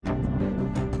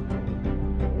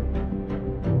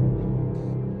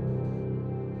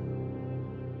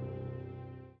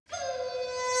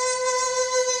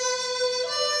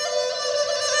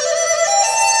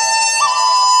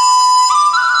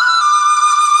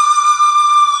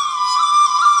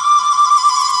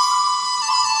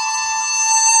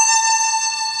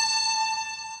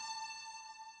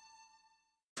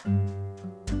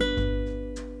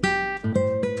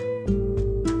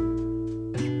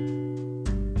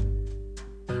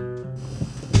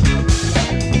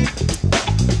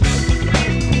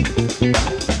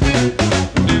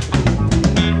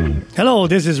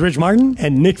this is Rich Martin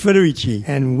and Nick Federici.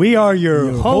 and we are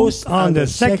your hosts on the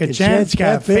Second Chance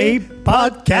Cafe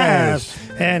podcast.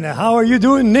 And how are you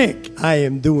doing, Nick? I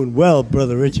am doing well,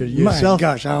 Brother Richard. Yourself? My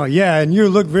gosh, oh yeah, and you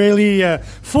look really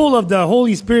full of the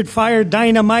Holy Spirit fire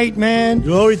dynamite, man.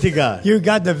 Glory to God. You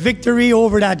got the victory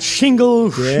over that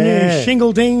shingle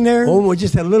thing there. Oh,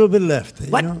 just a little bit left.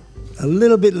 What? You know? A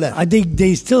little bit left. Are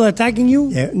they still attacking you?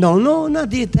 Yeah. No, not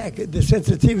the attack. The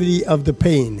sensitivity of the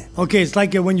pain. Okay, it's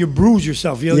like when you bruise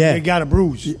yourself. You got a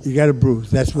bruise. You got a bruise.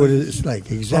 That's what it's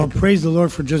like. Exactly. Well, praise the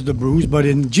Lord for just the bruise. But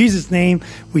in Jesus' name,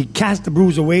 we cast the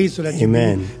bruise away so that you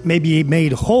may be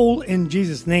made whole in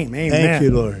Jesus' name. Amen. Thank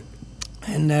you, Lord.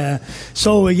 And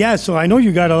so I know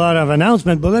you got a lot of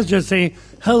announcements, but let's just say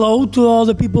hello to all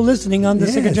the people listening on the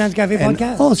Second Chance Cafe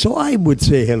podcast. Also, I would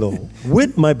say hello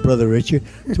with my brother Richard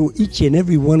to each and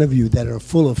every one of you that are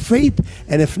full of faith.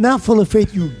 And if not full of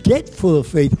faith, you get full of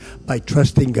faith by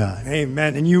trusting God.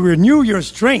 Amen. And you renew your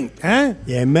strength, huh?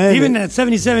 Yeah, man. Even at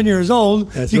 77 years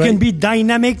old, you can be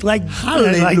dynamic like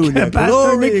Hallelujah.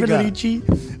 Pastor Nick Federici.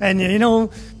 And, you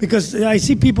know, because I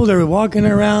see people that are walking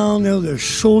around, their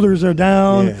shoulders are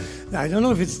down. Yeah. I don't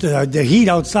know if it's the heat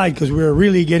outside because we're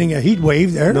really getting a heat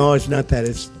wave there. No, it's not that.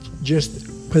 It's just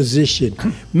position.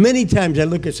 Many times I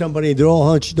look at somebody, they're all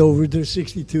hunched over, they're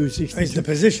 62, 63. It's the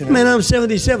position. Man, I'm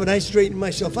 77. I straighten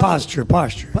myself out. Posture.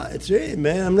 That's it,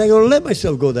 man. I'm not going to let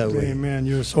myself go that way. Amen.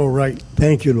 You're so right.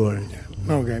 Thank you, Lord.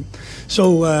 Okay.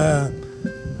 So,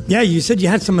 you said you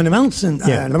had some announcements.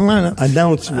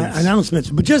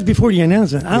 But just before the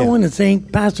announcement, I want to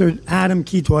thank Pastor Adam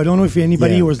Quito. I don't know if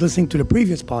anybody was listening to the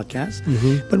previous podcast,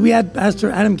 but we had Pastor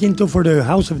Adam Quito for the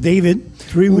House of David.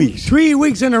 3 weeks. 3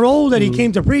 weeks in a row that he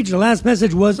came to preach. The last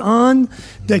message was on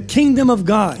the kingdom of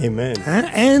God. Amen.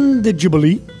 And the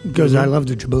Jubilee, because I love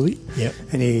the Jubilee. Yep.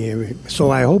 And so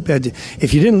I hope that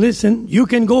if you didn't listen, you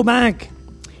can go back.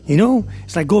 You know,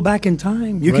 it's like go back in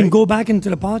time. You can go back into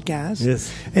the podcast,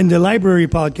 in the library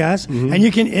podcast, and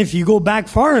you can, if you go back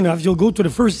far enough, you'll go to the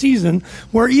first season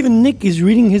where even Nick is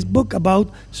reading his book about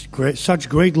such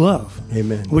great love.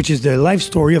 Amen. Which is the life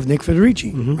story of Nick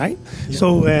Federici, right? Yeah.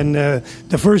 So, and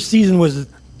the first season was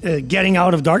getting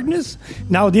out of darkness.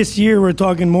 Now this year we're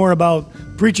talking more about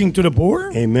preaching to the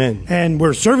poor. Amen. And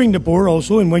we're serving the poor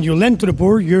also. And when you lend to the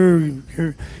poor, you're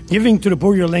giving to the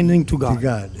poor, you're lending to God. To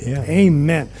God, yeah.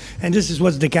 Amen. And this is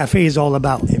what the cafe is all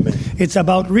about. Amen. It's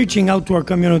about reaching out to our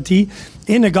community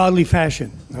in a godly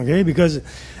fashion. Okay? Because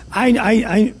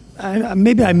I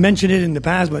maybe I mentioned it in the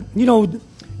past, but you know,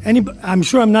 I'm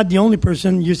sure I'm not the only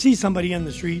person. You see somebody on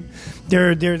the street,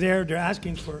 they're there, they're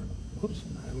asking for. Oops,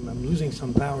 I'm losing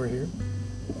some power here.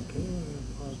 Okay,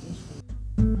 pause this.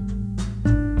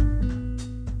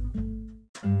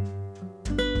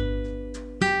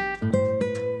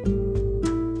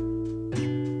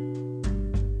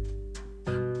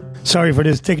 Sorry for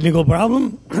this technical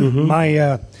problem.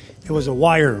 It was a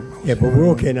wire. Yeah, but we're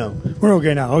okay now. We're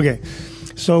okay now. Okay.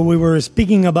 So we were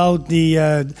speaking about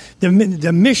the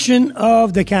mission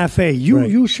of the cafe.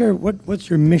 You share what's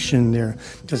your mission there?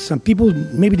 Because some people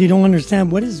maybe they don't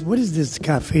understand what is this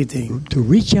cafe thing. To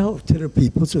reach out to the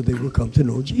people so they will come to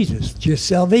know Jesus. Just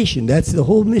salvation. That's the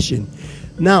whole mission.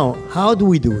 Now, how do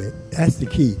we do it? That's the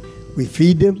key. We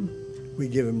feed them. We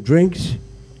give them drinks.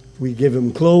 We give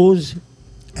them clothes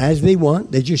as they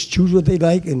want. They just choose what they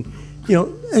like, and you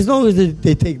know, as long as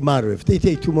they take moderate. If they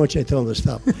take too much, I tell them to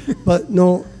stop. But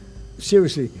no,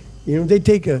 seriously, you know, they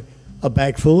take a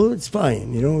bag full, it's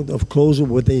fine, you know, of clothes or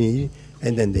what they need,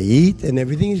 and then they eat, and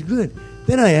everything is good.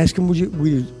 Then I ask them,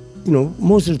 you know,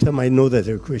 most of the time I know that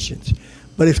they're Christians.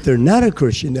 But if they're not a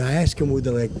Christian, I ask them would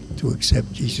they like to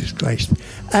accept Jesus Christ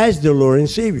as their Lord and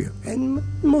Savior. And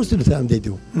most of the time they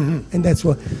do. And that's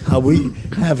how we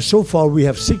have, so far we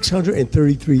have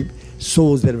 633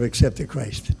 souls that have accepted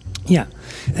Christ. Yeah.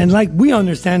 And like we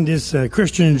understand this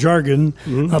Christian jargon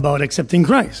about accepting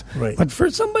Christ. Right. But for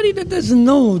somebody that doesn't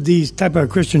know these type of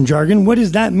Christian jargon, what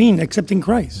does that mean, accepting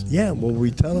Christ? Yeah, well,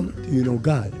 we tell them, do you know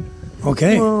God?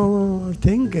 Okay. Well, I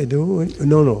think I do.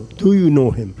 No. Do you know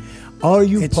Him? Are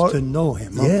you it's to know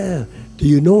Him. Okay. Yeah. Do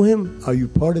you know Him? Are you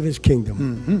part of His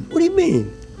kingdom? What do you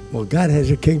mean? Well, God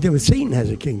has a kingdom and Satan has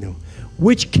a kingdom.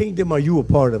 Which kingdom are you a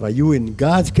part of? Are you in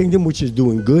God's kingdom, which is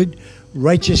doing good,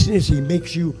 righteousness? He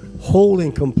makes you whole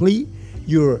and complete.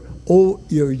 You're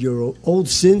your old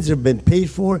sins have been paid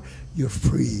for. You're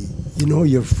free. You know,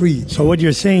 you're free. So what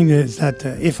you're saying is that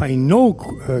if I know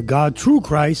God through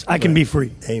Christ, I can be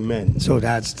free. Amen. So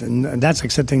that's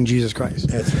accepting Jesus Christ.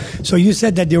 That's right. So you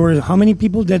said that there were how many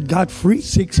people that got free?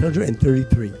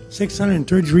 633.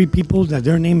 633 people that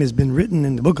their name has been written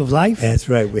in the book of life. That's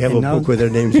right. We have And a now- book with their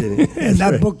names in it. And That's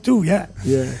that right. book too, yeah.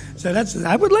 Yeah. So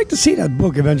I would like to see that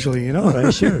book eventually, you know. All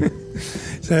right, sure.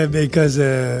 So because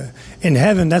in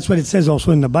heaven, that's what it says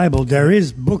also in the Bible. There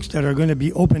is books that are going to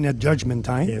be open at judgment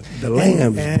time. Yeah, the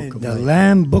Lamb's and Book of the Life.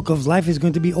 Lamb Book of Life is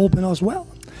going to be open as well.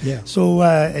 Yeah. So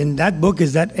and that book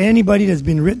is that anybody that's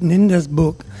been written in this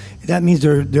book, that means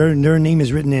their name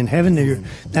is written in heaven.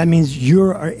 That means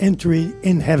your entry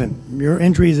in heaven. Your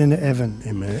entry is in heaven.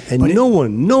 Amen. And But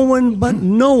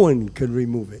no one could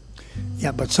remove it.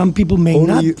 Yeah, but some people may Only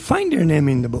not you- find their name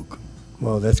in the book.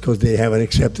 Well, that's because they haven't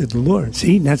accepted the Lord.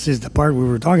 See, that's just the part we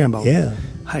were talking about. Yeah.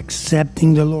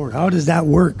 Accepting the Lord. How does that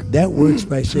work? That works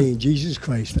by saying, Jesus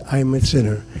Christ, I am a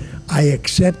sinner. I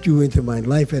accept you into my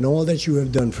life and all that you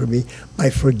have done for me by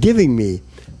forgiving me,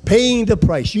 paying the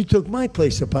price. You took my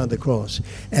place upon the cross.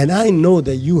 And I know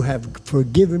that you have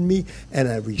forgiven me, and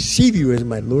I receive you as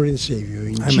my Lord and Savior.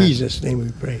 In Amen. Jesus' name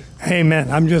we pray. Amen.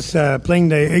 I'm just playing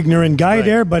the ignorant guy Right.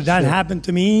 there, but that Sure. happened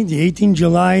to me the 18th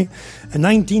July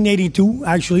 1982.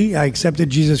 Actually, I accepted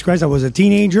Jesus Christ. I was a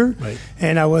teenager, Right.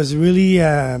 and I was really,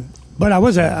 but I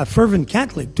was a fervent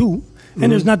Catholic too. And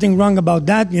there's nothing wrong about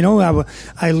that. You know,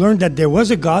 I learned that there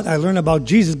was a God. I learned about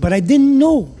Jesus, but I didn't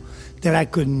know that I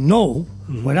could know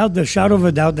without the shadow of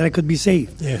a doubt that I could be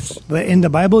saved. Yes. But in the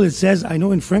Bible, it says, I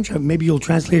know in French, maybe you'll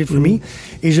translate it for me,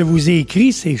 et je vous ai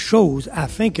écrit ces choses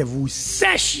afin que vous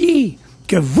sachiez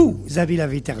que vous avez la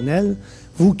vie éternelle,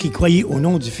 vous qui croyez au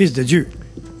nom du Fils de Dieu.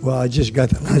 Well, I just got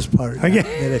the last part. Okay.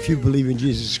 That if you believe in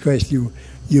Jesus Christ, you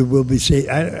will be saved.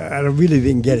 I really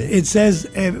didn't get it. It says,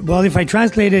 well, if I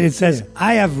translate it, it says,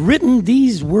 I have written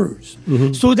these words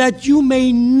so that you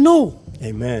may know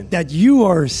Amen. that you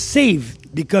are saved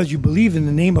because you believe in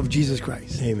the name of Jesus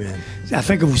Christ. Amen.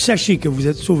 Afin que vous sachiez que vous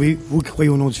êtes sauvés, vous qui croyez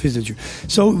au nom du Fils de Dieu.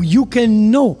 So you can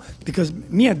know, because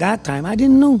me at that time, I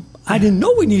didn't know. I didn't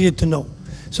know we needed to know.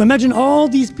 So imagine all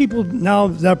these people now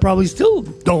that probably still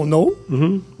don't know,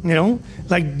 you know,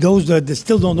 like those that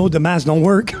still don't know the mask don't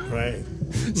work. Right.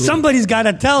 Somebody's got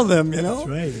to tell them, you know. That's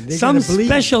right. They Some gotta believe.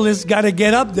 specialist got to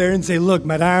get up there and say, look,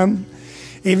 madame,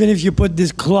 even if you put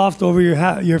this cloth over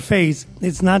your face,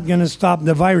 it's not going to stop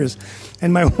the virus.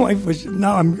 And my wife was,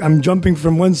 now I'm jumping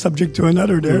from one subject to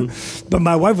another there, but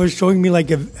my wife was showing me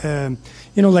like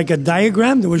like a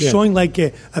diagram that was showing like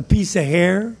a piece of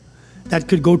hair that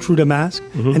could go through the mask.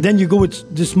 And then you go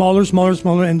with the smaller,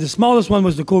 and the smallest one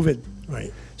was the COVID.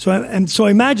 Right. So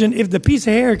imagine if the piece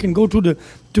of hair can go to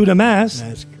the mask,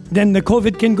 then the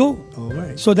COVID can go. All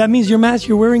right. So that means your mask,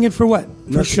 you're wearing it for what? For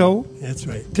Nothing. show? That's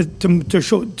right.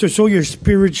 To show your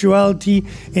spirituality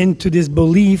into this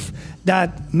belief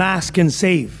that mask can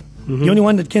save. The only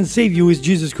one that can save you is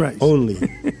Jesus Christ. Only.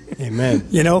 Amen.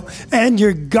 You know, and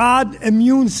your God-given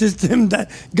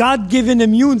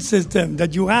immune system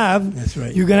that you have, That's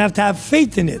right. you're going to have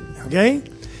faith in it, okay?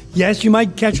 Yes, you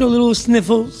might catch a little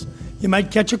sniffles, you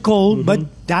might catch a cold, but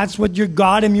that's what your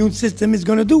God immune system is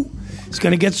going to do. It's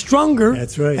going to get stronger.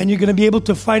 That's right. And you're going to be able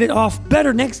to fight it off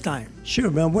better next time. Sure.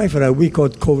 My wife and I, we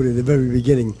caught COVID at the very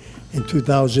beginning in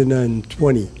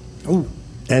 2020. Oh.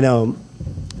 And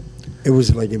it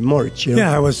was like in March. You know?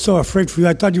 Yeah, I was so afraid for you.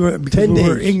 I thought you were, because 10 we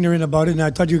were days. ignorant about it, and I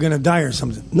thought you were going to die or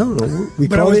something. No. We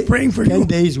But I caught was it praying for 10 you.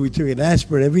 days. We took an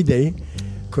aspirin every day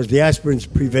because the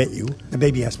aspirins prevent you. The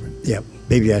baby aspirin. Yeah,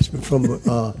 baby aspirin from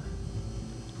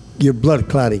your blood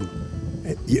clotting.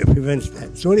 It prevents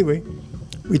that. So anyway,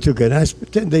 we took an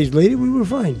aspirin. 10 days later, we were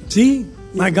fine. See?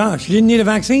 My gosh, you didn't need a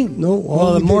vaccine? No, all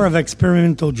Well, we more did- of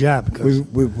experimental jab. Because,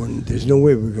 We weren't, there's no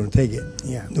way we were going to take it.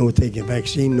 Yeah. No taking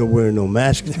vaccine, no wearing no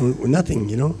mask, nothing,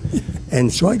 you know.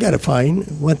 And so I got a fine,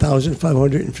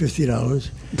 $1,550.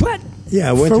 what? Yeah,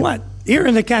 I went For to- what? Here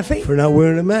in the cafe? For not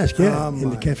wearing a mask, yeah, Oh, in the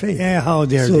my. cafe. Yeah, how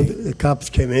dare So they? the cops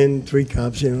came in, 3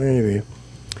 cops, you know, anyway.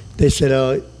 They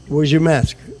said, where's your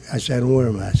mask? I said, I don't wear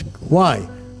a mask. Why?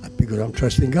 Because I'm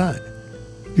trusting God.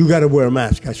 You got to wear a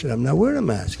mask. I said, I'm not wearing a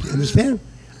mask. You understand?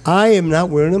 I am not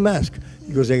wearing a mask.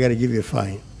 He goes, I got to give you a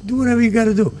fine. Do whatever you got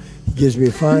to do. He gives me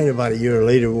a fine. About a year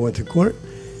later, we went to court.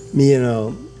 Me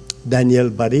and Daniel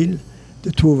Baril,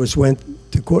 the two of us went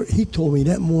to court. He told me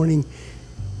that morning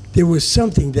there was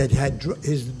something that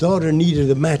his daughter needed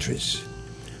a mattress.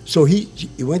 So he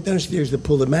went downstairs to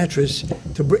pull the mattress,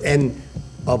 and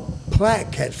a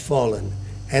plaque had fallen.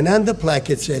 And on the plaque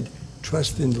it said,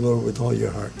 trust in the Lord with all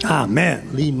your heart. Amen.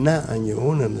 Lean not on your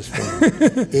own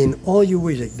understanding. In all your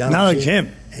ways, Acknowledge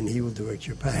Him. and He will direct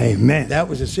your path. Amen. That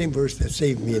was the same verse that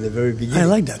saved me in the very beginning. I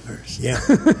like that verse. Yeah.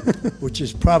 Which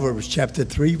is Proverbs chapter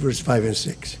 3, verse 5 and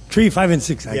 6. 3, 5, and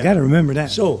 6. I Yeah. got to remember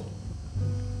that. So,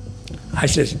 I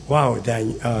says, wow,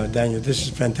 Daniel, this is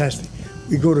fantastic.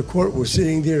 We go to court. We're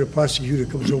sitting there. The prosecutor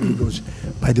comes over and goes,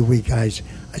 by the way, guys,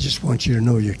 I just want you to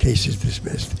know your case is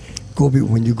dismissed.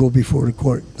 When you go before the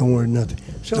court, don't worry nothing.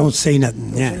 So, Don't say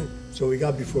nothing. Yeah. say- So we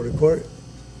got before the court.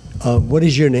 What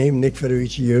is your name? Nick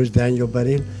Federici. Yours, Daniel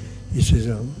Baril. He says,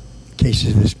 case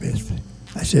is dismissed.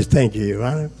 I says, thank you, Your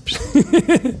Honor.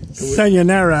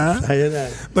 Sayonara. Sayonara.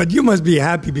 But you must be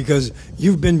happy because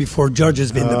you've been before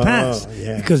judges in the Oh, past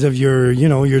yeah. because of your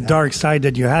dark side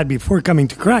that you had before coming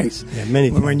to Christ. Yeah,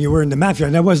 many When times. you were in the mafia.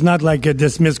 That was not like a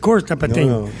dismissed course type of thing.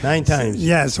 No, 9 times.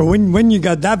 Yeah, so when you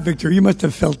got that victory, you must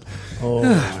have felt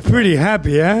pretty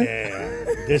happy, huh? Yeah.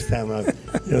 This time,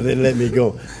 they let me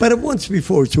go. But once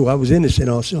before, too, I was innocent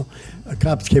also.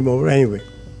 Cops came over. Anyway,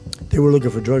 they were looking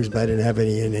for drugs, but I didn't have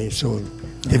any in it, so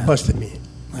they busted me.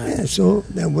 Yeah, so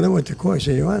then when I went to court, I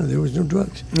said, Your Honor, there was no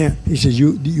drugs. Yeah. He says,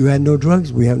 you had no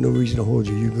drugs? We have no reason to hold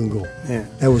you. You can go. Yeah.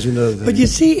 That was another thing. But you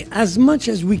see, as much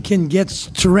as we can get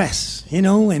stress,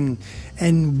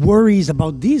 and worries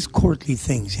about these courtly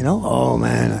things, oh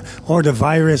man, or the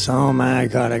virus, oh my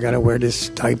God, I gotta wear this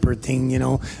diaper thing,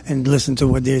 and listen to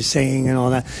what they're saying and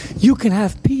all that. You can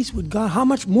have peace with God. How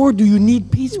much more do you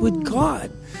need peace with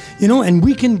God? And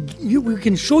we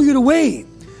can show you the way.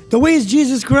 The way is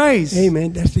Jesus Christ. Hey,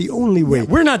 man, that's the only way.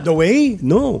 We're not the way.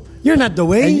 No. You're not the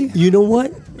way. And you know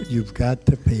what? You've got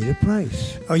to pay the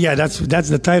price. Oh yeah, that's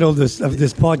the title of this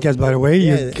podcast, by the way.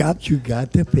 You You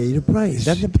got to pay the price. Is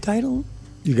that the title?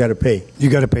 You got to pay. You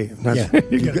got to pay. Yeah.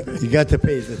 You got to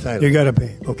pay is the title. You got to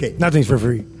pay. Okay. Nothing's for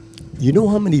free. You know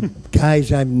how many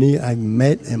guys I've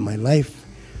met in my life?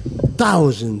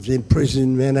 Thousands in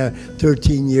prison, man.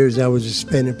 13 years I was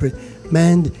spent in prison.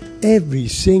 Man, every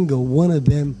single one of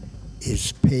them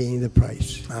is paying the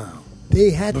price. Oh.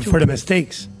 They had But to for the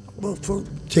mistakes. well, for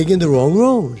taking the wrong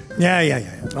road. Yeah.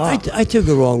 I took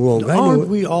the wrong road. I knew Aren't it.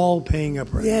 we all paying a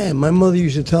price? Yeah, my mother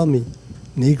used to tell me,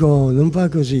 Nico, non fa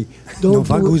così. Non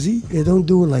fa così? Yeah, don't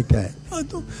do it like that.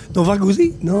 Non va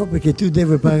così? No, perché tu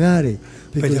devi pagare.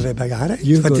 Poi Because deve pagare?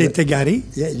 you're But gonna- te gari?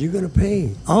 Yeah, you're going to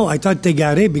pay. Oh, I thought te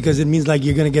gari because it means like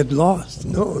you're going to get lost.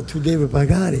 No, tu devi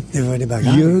pagare. Devi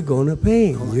pagare. You're going to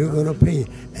pay. You're going to pay.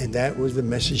 And that was the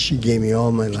message she gave me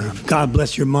all my life. God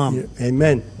bless your mom. Yeah,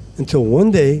 amen. Until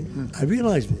one day, I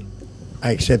realized it.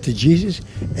 I accepted Jesus,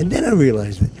 and then I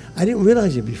realized it. I didn't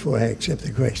realize it before I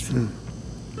accepted Christ.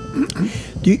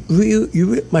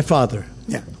 My father,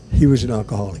 Yeah. he was an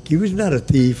alcoholic. He was not a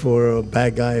thief or a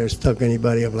bad guy or stuck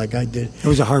anybody up like I did. He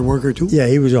was a hard worker too? Yeah,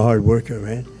 he was a hard worker,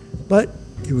 man. But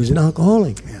he was an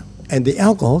alcoholic. Yeah. And the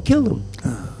alcohol killed him.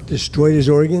 Destroyed his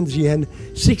organs. He had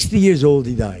 60 years old,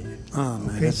 he died. Oh, man,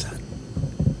 Okay. that's sad.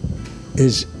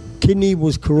 His kidney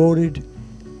was corroded.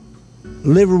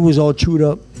 Liver was all chewed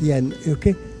up.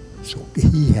 So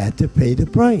he had to pay the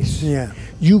price. Yeah.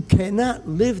 You cannot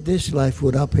live this life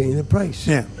without paying the price.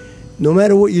 Yeah. No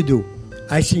matter what you do.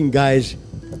 I seen guys,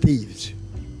 thieves.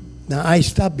 Now, I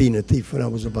stopped being a thief when I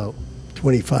was about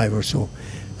 25 or so.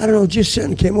 I don't know, just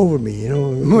something came over me,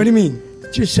 What do you mean?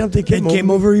 Just something It came over came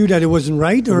me. over you that it wasn't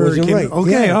right? It Or wasn't came, right.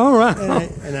 Okay, Yeah. all right.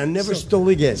 And I never stole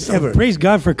again, So ever. praise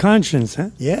God for conscience, huh?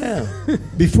 Yeah.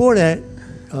 Before that,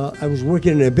 I was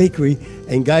working in a bakery,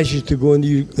 and guys used to go in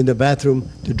the bathroom,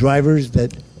 the drivers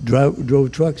that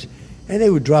drove trucks, and they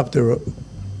would drop their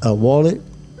wallet.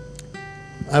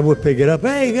 I would pick it up,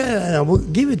 hey, and I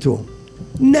would give it to them.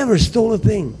 Never stole a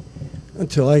thing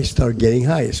until I started getting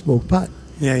high. I smoked pot.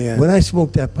 Yeah. When I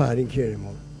smoked that pot, I didn't care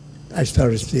anymore. I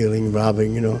started stealing,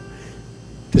 robbing,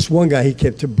 This one guy, he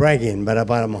kept bragging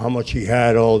about him, how much he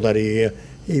had, all that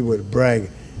he would brag.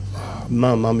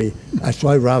 Mommy, so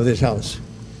I robbed his house.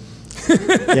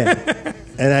 Yeah.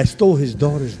 And I stole his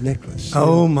daughter's necklace.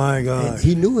 Oh, my God. And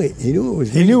he knew it. He knew it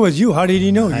was He knew it was you. How did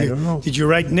he know? I don't know. Did you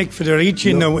write Nick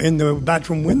Federici No. in the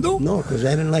bathroom window? No, because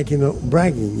I didn't like him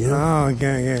bragging, Oh,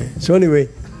 okay. So anyway,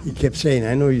 he kept saying,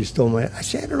 I know you stole my... I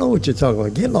said, I don't know what you're talking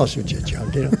about. Get lost with your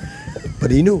junk, But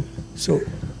he knew. So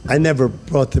I never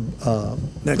brought the...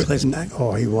 Necklace back?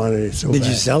 Oh, he wanted it so Did bad.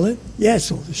 you sell it? Yeah, I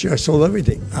sold it. Sure, I sold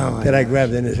everything Oh, my that I gosh.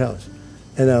 grabbed in his house.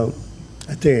 And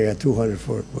I think I got $200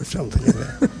 for it or something like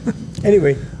that.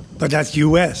 Anyway, But that's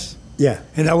U.S. yeah.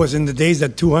 And that was in the days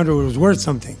that 200 was worth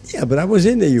something. Yeah, but I was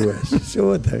in the U.S. So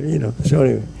what the, So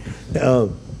anyway.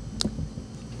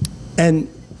 And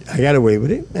I got away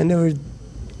with it. I never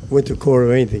went to court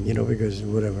or anything, because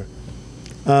whatever.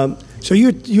 So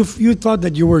you thought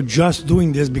that you were just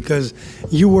doing this because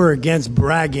you were against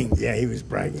bragging. Yeah, he was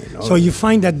bragging. So you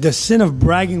find that the sin of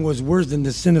bragging was worse than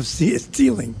the sin of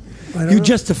stealing. I don't You know.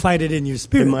 justified it in your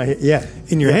spirit.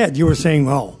 In your head, you were saying,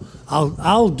 "Oh,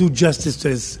 I'll do justice to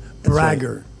this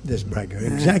bragger." This bragger,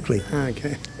 exactly.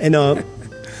 Okay. And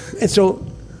so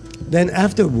then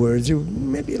afterwards,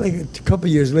 maybe like a couple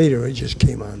years later, it just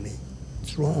came on me.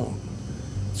 It's wrong.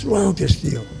 It's wrong to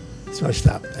steal. So I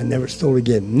stopped. I never stole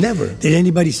again. Never. Did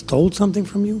anybody stole something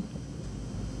from you?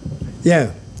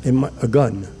 Yeah, a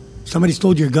gun. Somebody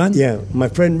stole your gun? Yeah, my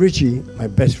friend Richie, my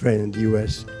best friend in the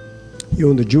U.S., he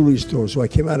owned a jewelry store. So I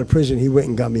came out of prison. He went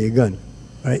and got me a gun,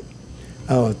 right?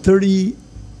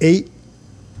 38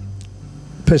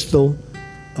 pistol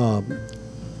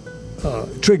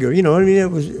trigger. You know, I mean,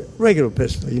 it was a regular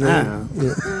pistol. You know,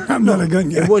 I'm not a gun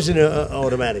guy. It wasn't an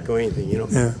automatic or anything. You know.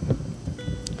 Yeah.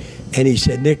 And he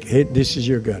said, "Nick, this is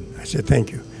your gun." I said,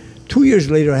 "Thank you." 2 years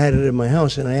later, I had it in my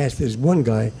house, and I asked this one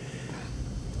guy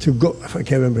to go. I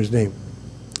can't remember his name.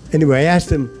 Anyway, I asked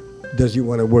him, "Does he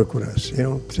want to work with us?" You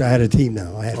know, so I had a team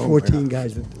now. I had 14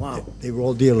 guys. They were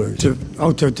all dealers. For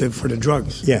the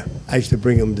drugs. Yeah, I used to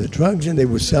bring them the drugs, and they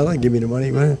would sell it, give me the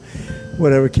money,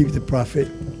 whatever, keep the profit.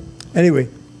 Anyway,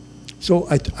 so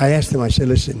I asked him. I said,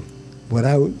 "Listen, what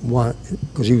I want,"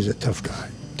 because he was a tough guy,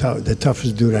 the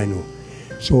toughest dude I knew.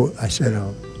 So I said,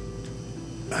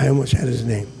 I almost had his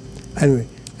name. Anyway,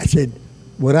 I said,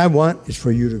 "What I want is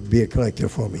for you to be a collector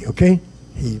for me, okay?"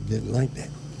 He didn't like that.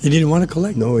 He didn't want to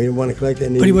collect? No, he didn't want to collect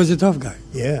that. But he was a tough guy.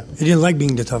 Yeah. He didn't like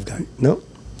being the tough guy. No.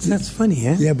 That's funny,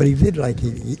 huh? Yeah, but he did like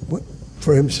it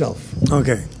for himself.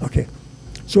 Okay. Okay.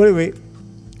 So anyway,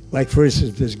 like for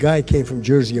instance, this guy came from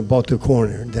Jersey and bought the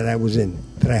corner that I was in,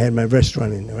 that I had my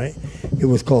restaurant in, right? It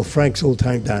was called Frank's Old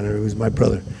Time Diner. It was my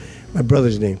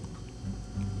brother's name.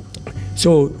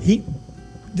 So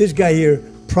this guy here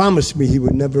promised me he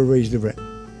would never raise the rent.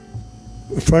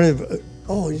 In front of,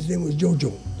 his name was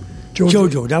Jojo.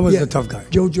 Jojo, that was the tough guy.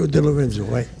 Jojo De Lorenzo,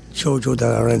 right? Jojo De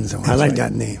Lorenzo. I like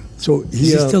that name. So Is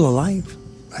he still alive?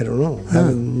 I don't know.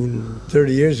 Haven't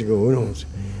 30 years ago, who knows?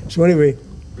 So anyway,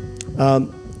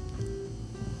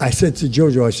 I said to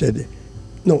Jojo,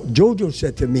 Jojo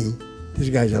said to me, "This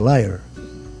guy's a liar."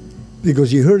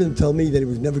 Because he heard him tell me that he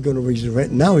was never going to raise the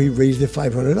rent. Now he raised it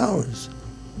 $500.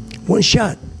 One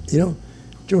shot, you know.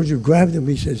 Jojo grabbed him.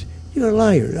 He says, "You're a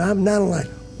liar." "I'm not a liar."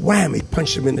 Wham! He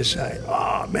punched him in the side.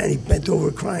 Oh, man, he bent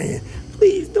over crying.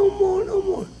 "Please, no more, no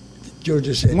more."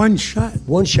 Jojo said. One shot.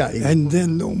 One shot. And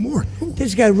then no more.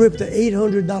 This guy ripped an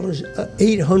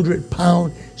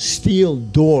 $800-pound steel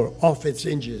door off its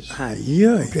hinges.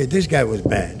 Yeah. Okay, this guy was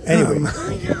bad. Anyway,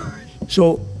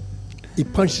 so he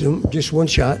punched him, just one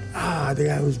shot. The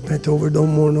guy was bent over. "No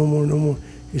more, no more, no more."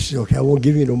 He says, "Okay, I won't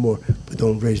give you no more, but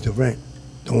don't raise the rent.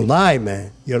 Don't lie,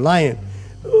 man. You're lying."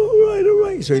 All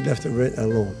right. So he left the rent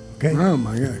alone. Okay. Oh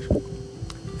my gosh.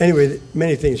 Anyway,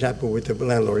 many things happen with the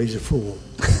landlord. He's a fool.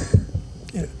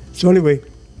 Yeah. So anyway,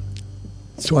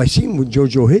 so I seen when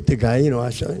Jojo hit the guy. You know, I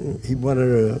said he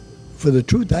wanted for the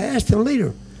truth. I asked him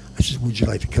later. I said, "Would you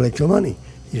like to collect your money?"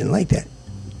 He didn't like that.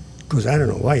 Because I don't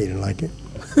know why he didn't like it.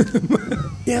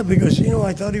 Yeah, because,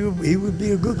 I thought he would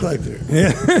be a good collector.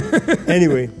 Yeah.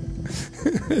 Anyway.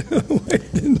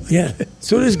 Yeah.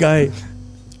 So this guy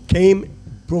came,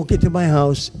 broke into my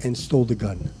house, and stole the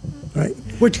gun. Right?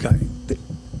 Which guy?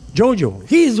 Jojo.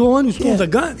 He's the one who stole the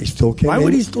gun. He stole. Why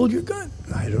would he stole your gun?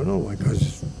 I don't know.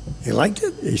 Because he liked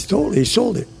it? He sold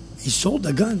it. He sold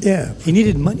the gun? Yeah. He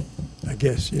needed money? I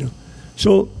guess,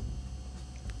 So,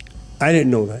 I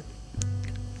didn't know that.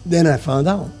 Then I found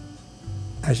out.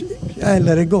 I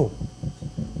let it go.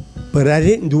 But I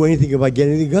didn't do anything about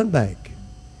getting the gun back.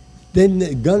 Then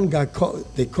the gun got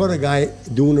caught. They caught a guy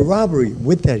doing a robbery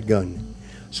with that gun.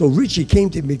 So Richie came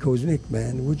to me and goes, "Nick,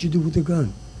 man, what'd you do with the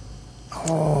gun?"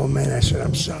 "Oh, man," I said,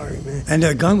 "I'm sorry, man." And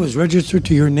the gun was registered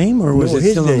to your name, or was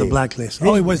it still on the blacklist?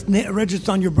 It was registered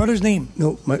on your brother's name?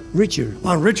 No, Richard.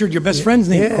 On Richard, your best friend's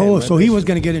name? Yeah, so he was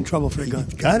going to get in trouble for the gun.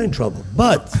 He got in trouble.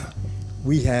 But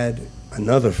we had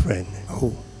another friend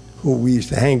who we used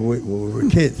to hang with when we were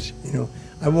kids.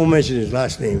 I won't mention his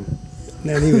last name.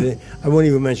 I won't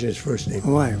even mention his first name.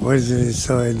 Why? Was it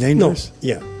so dangerous? No.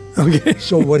 Yeah. Okay.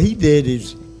 So what he did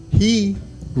is he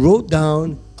wrote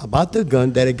down about the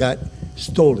gun that it got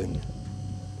stolen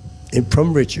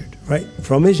from Richard, right?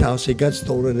 From his house, it got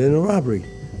stolen in a robbery,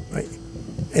 right?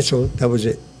 And so that was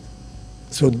it.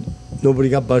 So nobody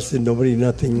got busted,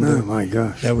 nothing. Oh, my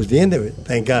gosh. That was the end of it.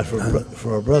 Thank God for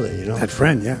our brother, That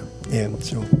friend, yeah. Yeah,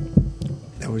 so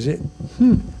that was it.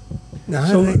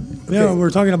 Now, yeah, we're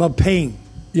talking about paying.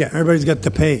 Yeah. Everybody's got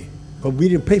to pay. But we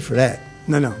didn't pay for that.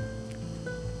 No.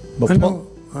 But I Paul, know.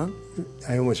 Huh?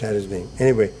 I almost had his name.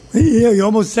 Anyway. Yeah, you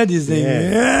almost said his name.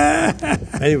 Yeah. Yeah.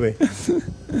 Anyway.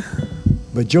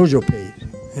 But Jojo paid.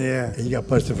 Yeah. And he got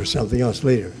busted for something else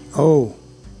later. Oh.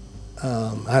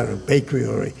 I don't know, bakery,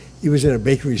 or he was in a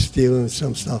bakery stealing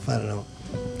some stuff, I don't know.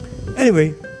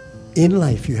 Anyway, in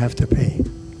life you have to pay.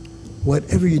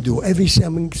 Whatever you do, every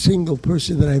single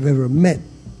person that I've ever met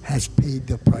has paid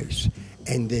the price.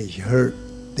 And they hurt.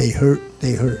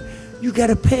 You got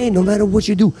to pay no matter what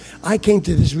you do. I came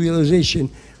to this realization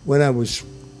when I was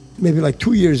maybe like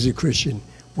 2 years as a Christian.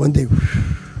 One day,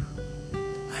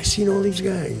 I seen all these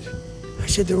guys. I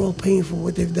said, they're all paying for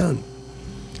what they've done.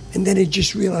 And then I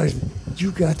just realized,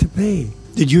 you got to pay.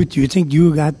 Do you think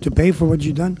you got to pay for what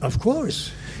you done? Of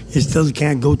course. You still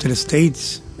can't go to the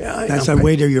States. Yeah, That's a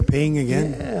way that you're paying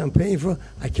again. Yeah, I'm paying for.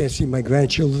 I can't see my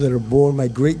grandchildren that are born, my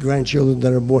great-grandchildren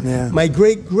that are born, Yeah. my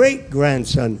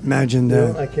great-great-grandson. Imagine You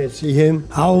know, that. I can't see him.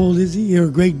 How old is he? Your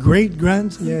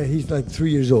great-great-grandson? Yeah, he's like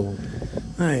 3 years old.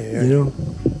 Yeah. You know.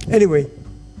 Anyway,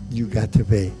 you got to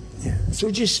pay. Yeah.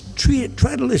 So just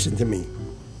try to listen to me.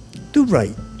 Do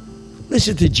right.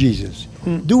 Listen to Jesus.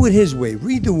 Do it His way.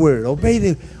 Read the Word. Obey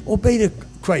the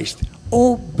Christ.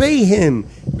 Obey Him.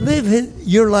 Live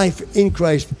your life in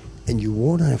Christ, and you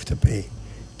won't have to pay.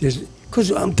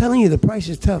 Because I'm telling you, the price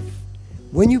is tough.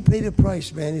 When you pay the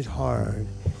price, man, it's hard.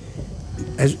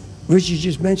 As Richie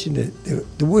just mentioned it,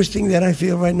 the worst thing that I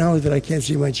feel right now is that I can't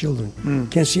see my children.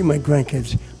 Can't see my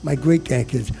grandkids, my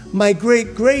great-grandkids, my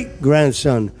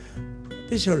great-great-grandson.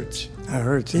 This hurts. That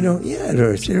hurts. You know, yeah, it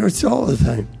hurts. It hurts all the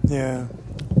time. Yeah.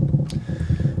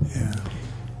 Yeah.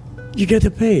 You get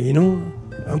to pay, you know.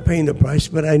 I'm paying the price,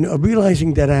 but I'm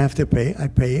realizing that I have to pay. I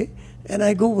pay it, and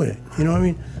I go with it. You know what I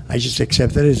mean? I just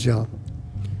accept it as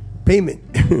payment.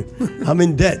 I'm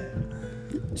in debt.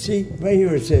 See, right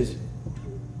here it says.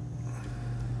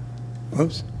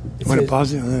 Oops. You want to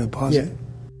pause it? Pause Yeah. it.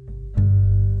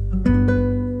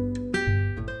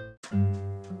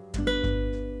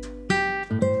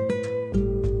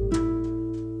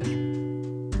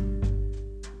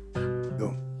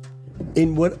 Go.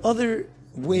 In what other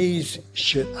ways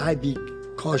should I be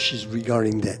cautious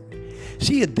regarding debt?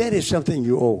 See, a debt is something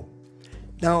you owe.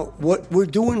 Now, what we're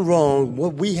doing wrong,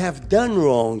 what we have done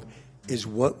wrong, is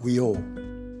what we owe.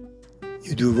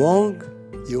 You do wrong,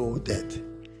 you owe debt.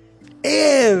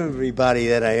 Everybody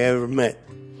that I ever met.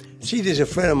 See, there's a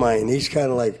friend of mine. He's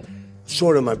kind of like,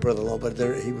 sort of my brother-in-law, but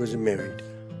he wasn't married.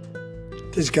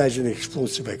 This guy's an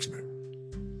explosive expert.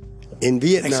 In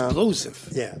Vietnam. Explosive.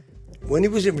 Yeah. When he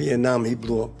was in Vietnam, he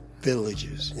blew up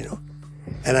villages, you know.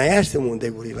 And I asked him one day,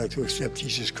 would he like to accept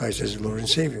Jesus Christ as his Lord and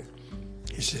Savior?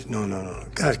 He said, no.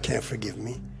 God can't forgive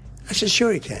me. I said,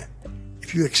 sure He can.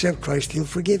 If you accept Christ, He'll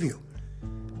forgive you.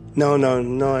 No.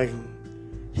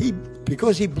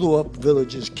 Because he blew up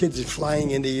villages, kids are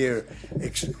flying in the air.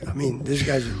 I mean, this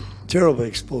guy's a terrible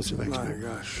explosive expert. My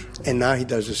gosh. And now he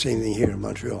does the same thing here in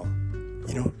Montreal.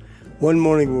 You know, one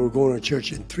morning we were going to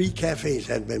church and 3 cafes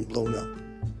had been blown up.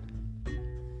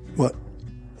 What?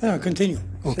 Yeah, continue.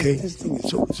 Okay. This thing is-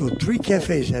 So 3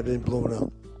 cafes have been blown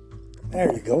up.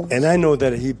 There you go. And I know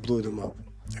that he blew them up.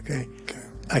 Okay?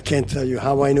 I can't tell you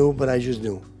how I knew, but I just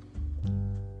knew.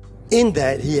 In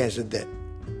that, he has a debt.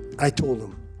 I told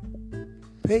him,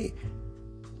 pay.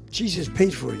 Jesus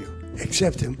paid for you.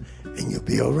 Accept Him, and you'll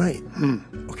be all right.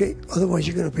 Okay? Otherwise,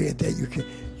 you're going to pay a debt.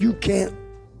 You can't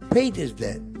pay this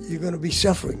debt. You're going to be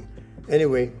suffering.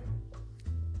 Anyway,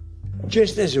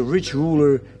 just as a rich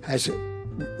ruler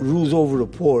rules over the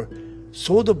poor,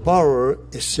 so the borrower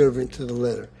is servant to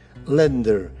the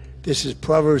lender. This is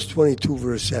Proverbs 22,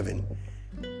 verse 7.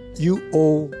 You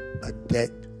owe a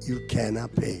debt you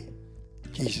cannot pay.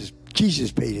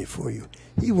 Jesus paid it for you.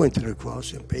 He went to the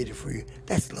cross and paid it for you.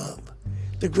 That's love.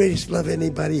 The greatest love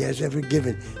anybody has ever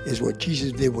given is what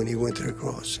Jesus did when He went to the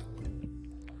cross.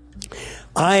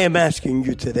 I am asking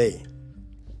you today,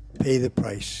 pay the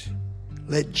price.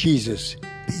 Let Jesus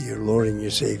be your Lord and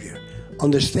your Savior.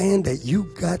 Understand that you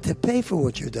got to pay for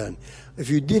what you've done. If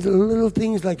you did little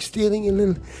things like stealing you're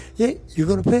going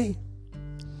to pay.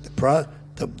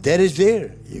 The debt is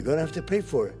there. You're going to have to pay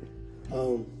for it.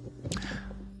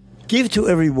 Give to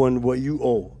everyone what you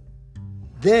owe.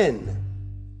 Then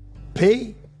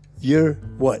pay your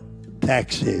what?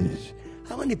 Taxes.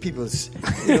 How many people,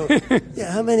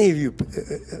 how many of you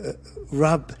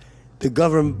rob the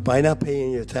government by not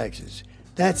paying your taxes?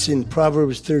 That's in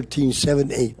Proverbs 13,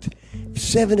 7, 8.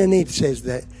 7 and 8 says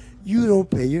that you don't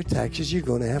pay your taxes, you're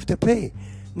going to have to pay.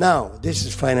 Now, this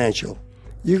is financial.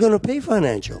 You're going to pay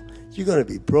financial. You're going to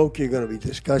be broke. You're going to be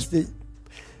disgusted,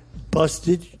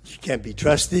 busted. You can't be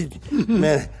trusted.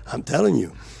 Man, I'm telling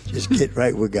you, just get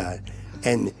right with God,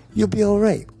 and you'll be all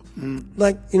right.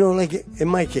 Like, like in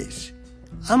my case,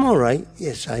 I'm all right.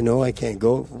 Yes, I know I can't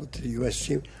go to the U.S.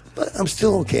 team, but I'm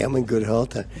still okay. I'm in good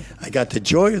health. I got the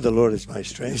joy of the Lord as my You're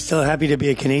strength. still happy to be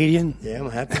a Canadian? Yeah, I'm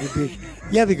happy to be.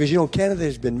 Yeah, because, Canada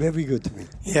has been very good to me.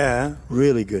 Yeah.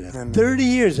 Really good. 30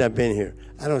 years I've been here.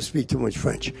 I don't speak too much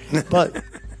French, but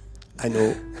I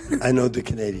know the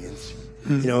Canadians.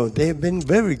 They've been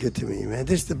very good to me, man.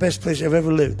 This is the best place I've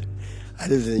ever lived. I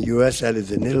lived in the U.S., I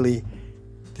lived in Italy.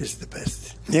 This is the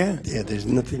best. Yeah. Yeah, there's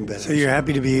nothing better. So you're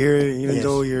happy to be here, even Yes.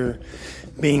 though you're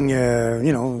being,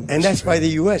 And that's by the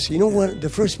U.S. You know what? The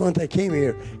first month I came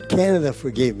here, Canada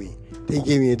forgave me. They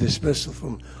gave me a dismissal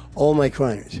from all my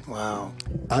crimes. Wow.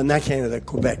 Not Canada,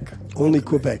 Quebec. Only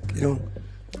Quebec,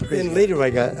 Then later I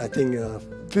got, I think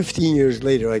 15 years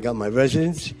later, I got my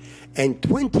residence. And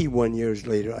 21 years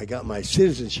later, I got my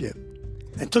citizenship.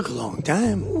 It took a long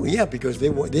time. Oh, yeah, because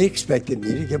they expected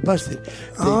me to get busted.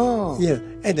 Oh. Yeah,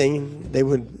 and then they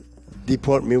would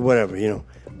deport me, whatever,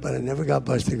 But I never got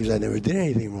busted because I never did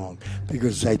anything wrong.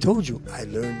 Because as I told you, I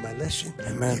learned my lesson.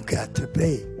 Amen. You got to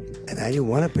pay. And I didn't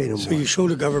want to pay no more. So you show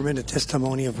the government a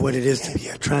testimony of what it is to be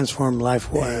a transformed life.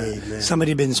 Amen.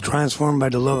 Somebody been transformed by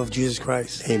the love of Jesus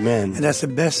Christ. Amen. And that's the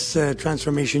best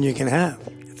transformation you can have.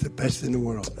 It's the best in the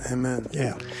world. Amen.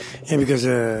 Yeah. Yeah, because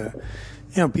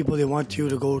people, they want you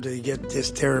to go to get this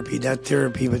therapy, that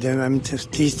therapy, but then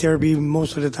these therapy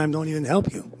most of the time don't even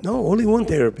help you. No, only one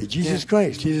therapy, Jesus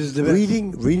Christ. Jesus is the best.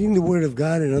 Reading the Word of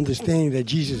God and understanding that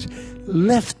Jesus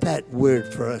left that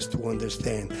Word for us to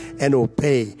understand and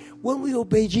obey. When we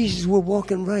obey Jesus, we're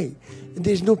walking right. And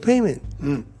there's no payment,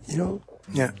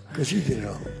 Yeah. because He did it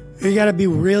all. You got to be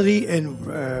ready and,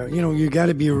 you got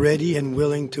to be ready and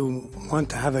willing to want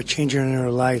to have a change in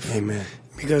your life. Amen.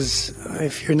 Because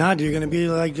if you're not, you're going to be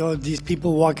like these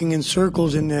people walking in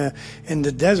circles in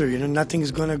the desert.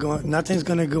 Nothing's going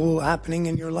to go happening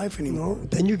in your life anymore.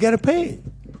 Then you got to pay.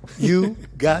 You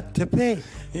got to pay.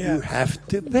 Yeah. You have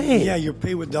to pay. Yeah, you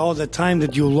pay with all the time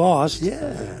that you lost.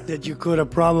 Yeah. That you could have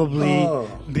probably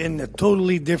been a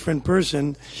totally different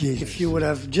person Jesus. if you would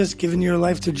have just given your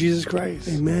life to Jesus Christ.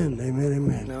 Amen. Amen.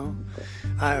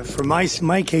 Amen. For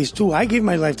my case too, I gave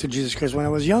my life to Jesus Christ when I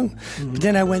was young. But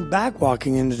then I went back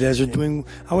walking in the desert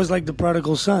I was like the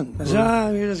prodigal son. I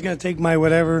said, you're just going to take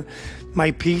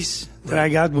my peace that I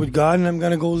got with God, and I'm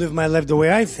going to go live my life the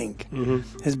way I think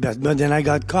is best. But then I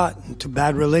got caught into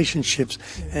bad relationships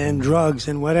and drugs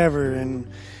and whatever. And,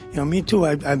 me too,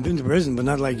 I've been to prison, but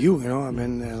not like you, I've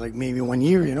been like maybe 1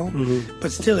 year,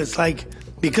 But still, it's like,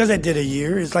 because I did a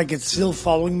year, it's like it's still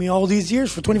following me all these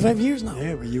years, for 25 years now.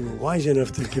 Yeah, but you were wise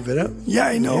enough to give it up. Yeah,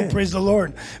 I know. Yeah. Praise the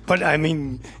Lord. But I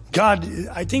mean, God,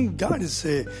 I think God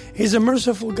He's a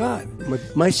merciful God.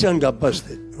 My son got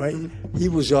busted, right? He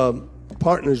was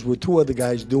partners with two other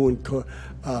guys doing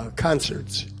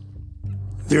concerts.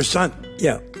 Your son.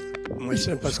 Yeah, my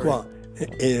son Pasquale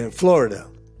in Florida.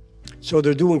 So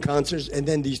they're doing concerts, and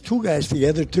then these two guys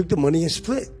together took the money and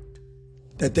split.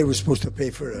 That they were supposed to pay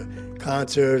for a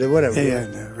concert or whatever.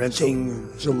 Yeah, renting.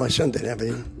 So my son didn't have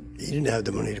any. He didn't have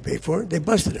the money to pay for it. They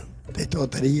busted him. They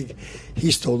thought that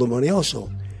he stole the money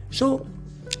also. So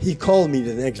he called me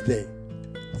the next day.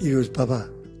 He goes,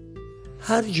 Papa,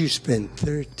 how did you spend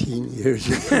 13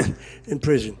 years in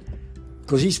prison?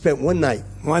 Because he spent one night.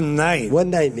 One night.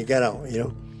 And he got out,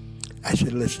 I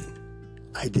said, listen,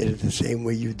 I did it the same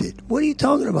way you did. What are you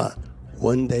talking about?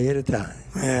 One day at a time.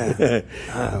 Yeah.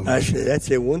 I said,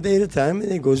 that's it, one day at a time.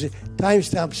 And it goes, time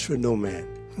stops for no man.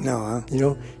 No,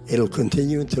 huh? It'll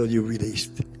continue until you're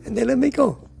released. And they let me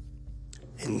go.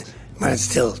 But it's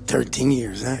still 13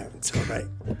 years, huh? Yeah, it's all right.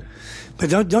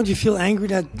 But don't you feel angry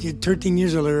that 13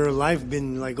 years of your life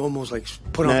been like almost like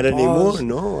put on Not pause? anymore.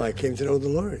 No, I came to know the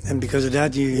Lord. And because of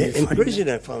that, In prison,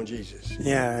 I found Jesus.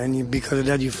 Yeah, and because of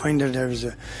that, you find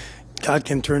that God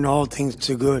can turn all things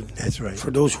to good. That's right.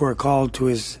 For those who are called to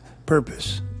His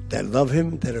purpose. That love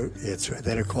Him, that's right.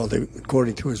 That are called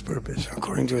according to His purpose.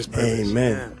 According to His purpose.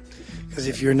 Amen. Because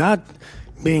if you're not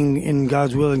being in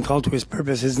God's will and called to His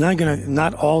purpose,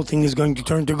 not all things is going to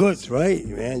turn to good. That's right,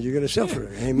 man. You're going to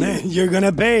suffer. Amen. You're going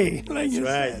to pay. That's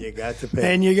right. You got to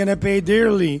pay. And you're going to pay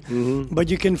dearly. But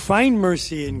you can find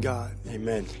mercy in God.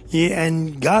 Amen. Yeah,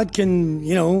 and God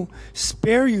can,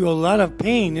 spare you a lot of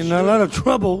pain and a lot of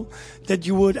trouble that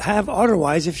you would have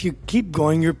otherwise if you keep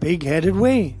going your pig-headed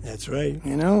way. That's right.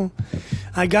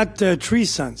 I got 3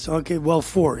 sons. Okay, well,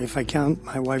 4 if I count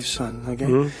my wife's son.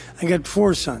 Okay, I got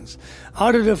 4 sons.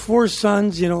 Out of the 4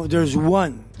 sons, there's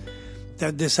one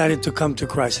that decided to come to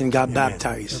Christ and got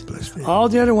baptized. All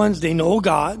the other ones, they know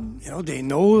God. They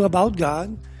know about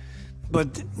God,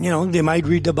 But, they might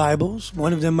read the Bibles.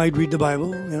 One of them might read the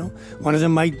Bible, One of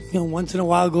them might, once in a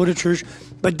while go to church.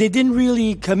 But they didn't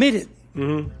really commit it,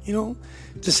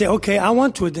 to say, okay, I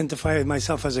want to identify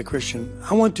myself as a Christian.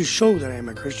 I want to show that I'm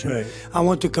a Christian. Right. I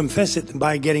want to confess it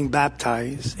by getting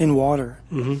baptized in water.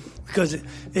 Because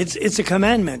it's a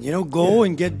commandment, go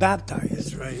and get baptized.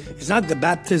 That's right. It's not the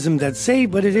baptism that's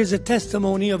saved, but it is a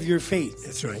testimony of your faith.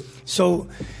 That's right. So,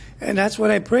 and that's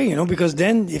what I pray, because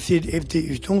then if you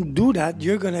don't do that,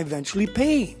 you're going to eventually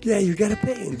pay. Yeah, you got to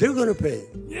pay, and they're going to pay.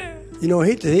 Yeah. I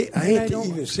hate to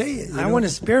even say it. I want to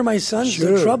spare my sons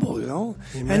the trouble, Amen.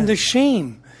 and the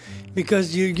shame,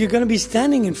 because you're going to be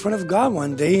standing in front of God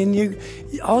one day, and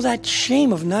all that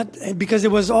shame of not, because it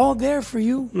was all there for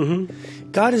you.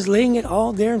 God is laying it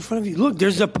all there in front of you. Look,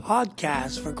 there's a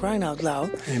podcast, for crying out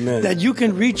loud, Amen. that you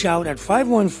can reach out at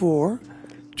 514.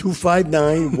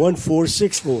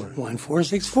 259-1464.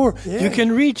 1464. Yeah. You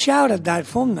can reach out at that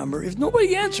phone number. If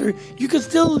nobody answers, you can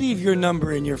still leave your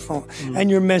number in your phone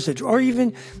and your message. Or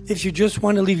even if you just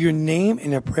want to leave your name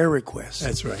and a prayer request.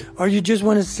 That's right. Or you just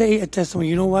want to say a testimony.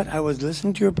 You know what? I was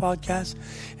listening to your podcast,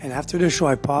 and after the show,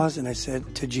 I paused and I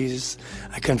said to Jesus,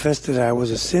 I confessed that I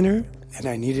was a sinner and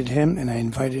I needed him, and I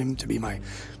invited him to be my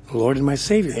Lord and my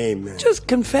Savior. Amen. Just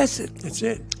confess it. That's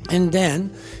it. And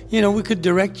then, we could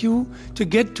direct you to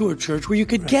get to a church where you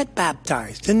could get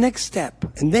baptized. The next step.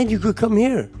 And then you could come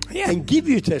here Yeah. and give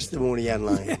your testimony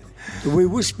online. The way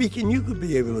we're speaking, you could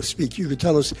be able to speak. You could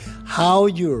tell us how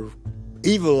your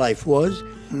evil life was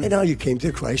and how you came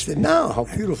to Christ, and now how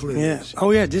beautiful it is.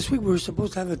 Oh, yeah. This week we were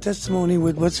supposed to have a testimony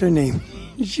with, what's her name?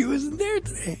 She wasn't there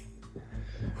today.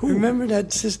 Who? Remember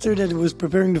that sister that was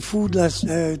preparing the food 2 weeks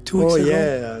ago? Oh,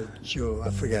 yeah. Joe,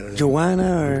 I forgot her name.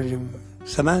 Joanna or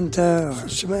Samantha? Or,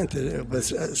 Samantha, but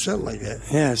something like that.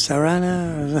 yeah,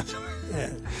 Sarana. Yeah.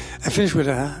 I finished with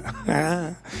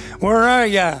her. Where are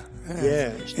ya?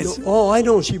 Yeah. I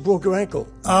know. She broke her ankle.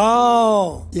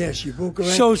 Oh. Yeah, she broke her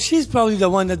ankle. So she's probably the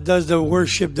one that does the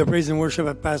worship, the praise and worship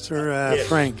at Pastor Yes.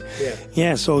 Frank. Yeah.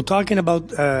 Yeah, so talking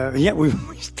about, we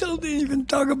still didn't even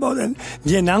talk about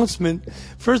the announcement.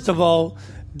 First of all,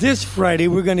 this Friday,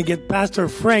 we're going to get Pastor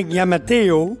Frank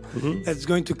Yamateo that's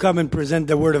going to come and present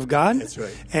the Word of God. That's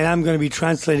right. And I'm going to be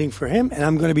translating for him, and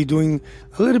I'm going to be doing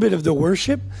a little bit of the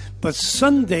worship. But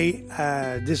Sunday,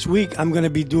 this week, I'm going to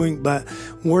be doing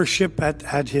worship at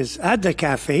the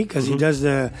cafe, because he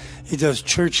does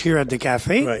church here at the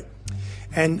cafe. Right.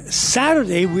 And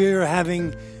Saturday, we're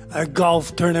having a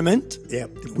golf tournament. Yeah.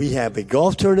 We have a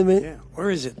golf tournament. Yeah. Where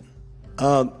is it?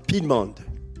 Piedmont.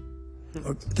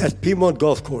 That's Piedmont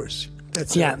Golf Course.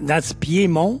 That's That's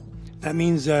Piedmont. That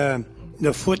means the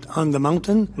foot on the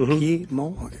mountain.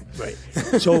 Piedmont. Okay. right.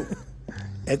 So,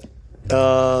 it's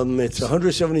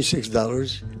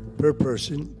 $176 per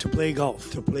person To play golf.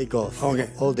 to play golf. Okay.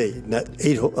 All day, not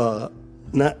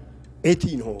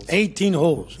 18 holes. 18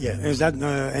 holes. Yeah. Is that?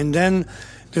 And then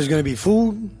there's going to be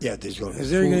food. Yeah, there's going to be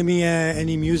Is there food. going to be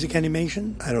any music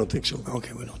animation? I don't think so.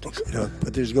 Okay, we don't think so. No,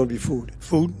 but there's going to be food.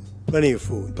 Food. Plenty of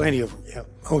food. Plenty of food. Yeah.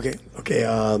 Okay. Okay.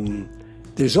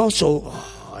 There's also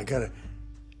I gotta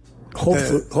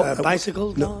hopefully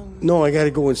bicycle. No, I gotta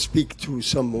go and speak to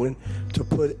someone to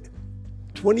put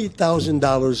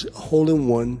 $20,000 hole in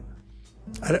one.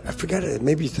 I forgot it.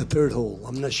 Maybe it's the third hole.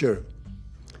 I'm not sure.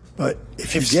 But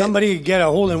if you somebody get a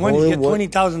hole in one, you get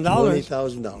 $20,000.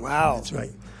 $20,000. Wow. That's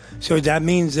right. So that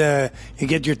means you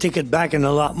get your ticket back and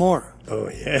a lot more. Oh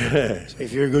yeah. So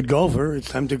if you're a good golfer, it's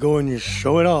time to go and you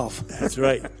show it off. That's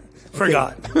right.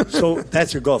 Forgot. So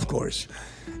that's your golf course.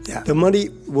 Yeah. The money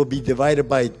will be divided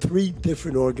by 3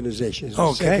 different organizations.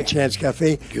 Okay. Second Chance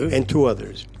Cafe Good. and 2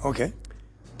 others. Okay.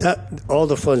 That all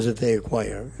the funds that they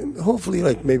acquire, and hopefully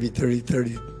like maybe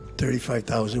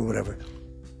 35,000, whatever.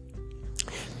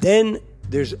 Then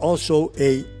there's also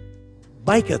a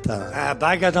bike-a-thon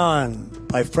Bike-a-thon.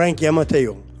 by Frank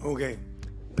Yamateo, Okay.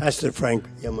 Pastor Frank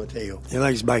Yamateo. He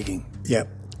likes biking. Yeah.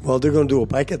 Well, they're going to do a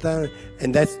bike-a-thon,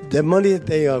 and that's the money that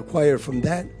they acquire from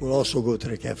that will also go to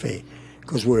the cafe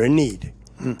because we're in need.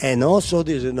 And also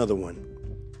there's another one.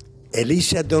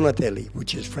 Elisa Donatelli,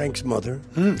 which is Frank's mother,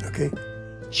 okay?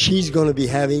 She's going to be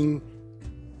having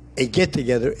a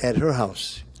get-together at her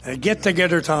house. A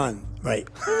get-together ton. Right.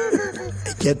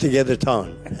 A get-together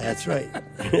town. That's right.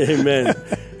 Amen.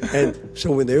 And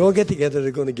so when they all get together,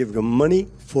 they're going to give them money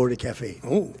for the cafe.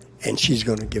 Oh. And she's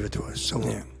going to give it to us. So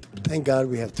Yeah. thank God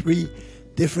we have 3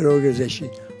 different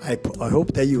organizations. I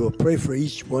hope that you will pray for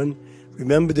each one.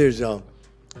 Remember, there's a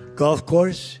golf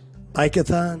course,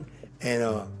 bike-a-thon, and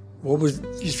what was,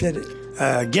 you said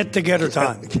it? Get-together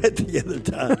ton. Get together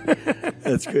time.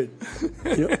 That's good.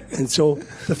 You know, and so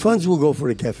the funds will go for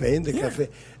the cafe and the cafe,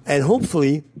 and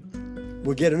hopefully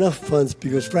we'll get enough funds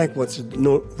because Frank wants to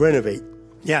renovate.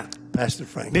 Yeah. Pastor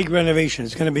Frank. Big renovation.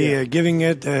 It's going to be giving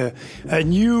it a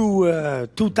new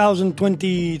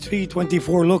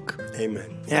 2023-24 look.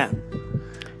 Amen. Yeah.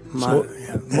 More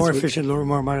efficient,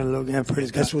 more modern look. Yeah, praise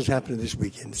God. That's what's happening this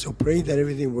weekend. So pray that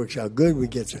everything works out good. We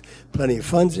get plenty of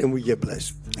funds and we get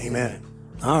blessed. Amen.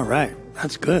 All right.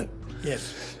 That's good.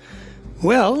 Yes.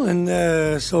 Well, and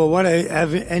so what?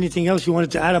 Have anything else you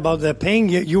wanted to add about the paying?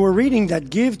 You were reading that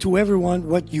give to everyone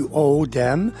what you owe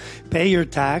them, pay your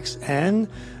tax and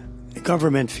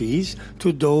government fees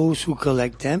to those who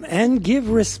collect them, and give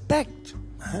respect.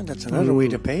 That's another way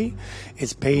to pay.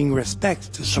 It's paying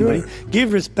respect to somebody. Sure.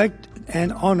 Give respect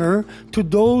and honor to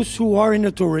those who are in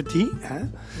authority.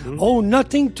 Owe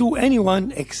nothing to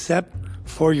anyone except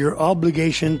for your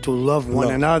obligation to love one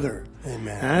another.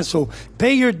 Amen. So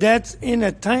pay your debts in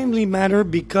a timely manner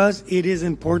because it is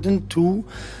important to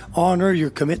honor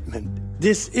your commitment.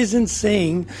 This isn't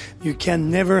saying you can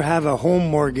never have a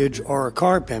home mortgage or a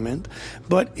car payment,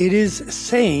 but it is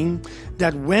saying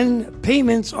that when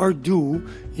payments are due,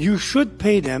 you should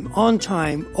pay them on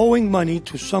time. Owing money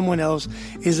to someone else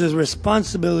is a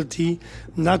responsibility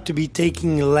not to be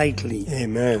taken lightly.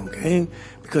 Amen. Okay?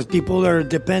 Because people are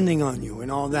depending on you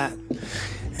and all that.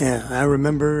 Yeah, I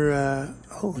remember.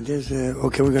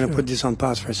 Okay, we're going to put this on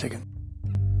pause for a second.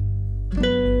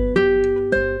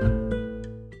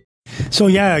 So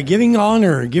giving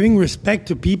honor, giving respect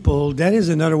to people, that is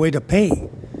another way to pay.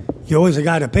 You always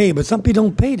got to pay, but some people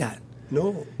don't pay that.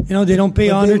 No. They don't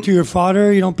pay honor to your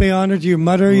father, you don't pay honor to your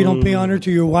mother, you don't pay honor to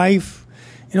your wife,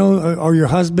 or your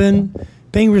husband.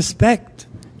 Paying respect.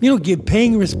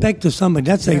 Paying respect to somebody,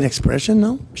 that's an expression,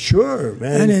 no? Sure,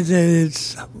 man. And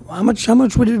it's how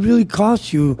much would it really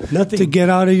cost you Nothing. to get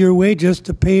out of your way just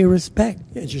to pay respect?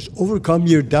 Yeah, just overcome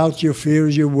your doubts, your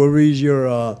fears, your worries,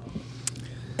 your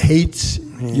hates.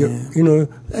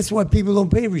 That's why people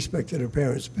don't pay respect to their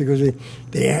parents, because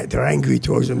they're angry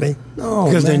towards them.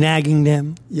 Because they're nagging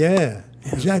them. Yeah,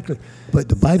 exactly. But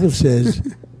the Bible says,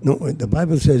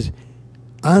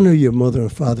 honor your mother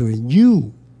and father, and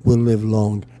you will live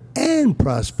long and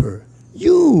prosper.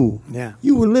 You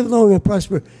will live long and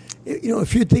prosper.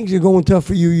 If your things are going tough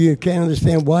for you, you can't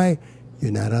understand why.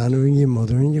 You're not honoring your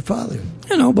mother and your father.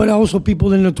 But also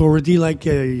people in authority, like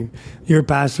your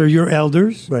pastor, your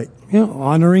elders. Right.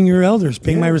 Honoring your elders,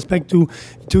 paying my respect to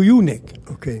you, Nick.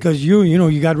 Okay. Because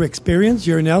you got experience.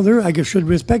 You're an elder. I should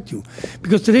respect you.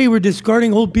 Because today we're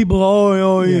discarding old people.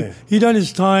 He done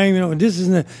his time. This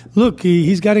isn't. Look,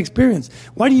 he's got experience.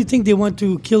 Why do you think they want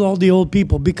to kill all the old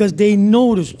people? Because they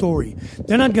know the story.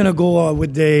 They're not going to go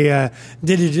with the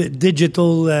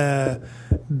digital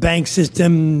bank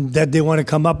system that they want to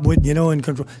come up with, and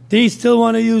control. They still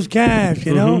want to use cash,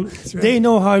 That's right. They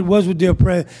know how it was with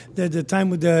the time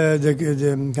with the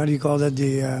how do you call that,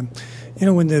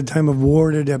 when the time of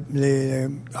war,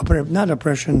 not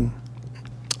oppression.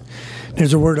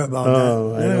 There's a word about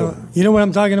that. I know. You know what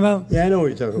I'm talking about? Yeah, I know what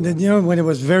you're talking about. When it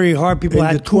was very hard, people In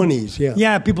had the 20s, yeah.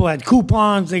 Yeah, people had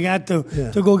coupons. They got to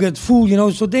go get food,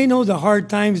 so they know the hard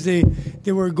times they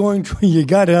were going through. You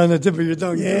got it on the tip of your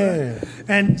tongue. Yeah.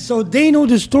 And so they know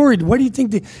the story. What do you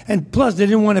think? And plus, they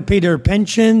didn't want to pay their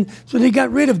pension, so they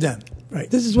got rid of them. Right.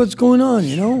 This is what's going on,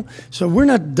 So we're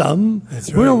not dumb.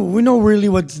 That's right. We know really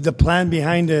what's the plan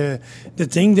behind the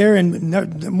thing there.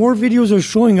 And more videos are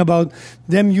showing about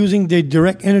them using the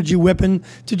direct energy weapon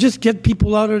to just get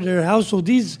people out of their house. So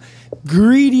these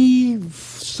greedy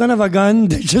son of a gun,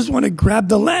 they just want to grab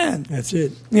the land. That's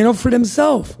it. For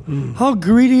themselves. How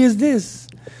greedy is this?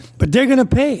 But they're going to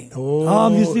pay. Oh,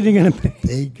 obviously, they're going to pay.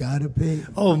 They got to pay.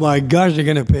 Oh, my gosh, they're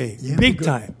going to pay. Yeah, Big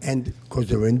time. And because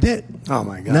they're in debt. Oh,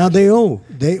 my gosh. Now they owe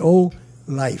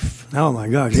life. Oh, my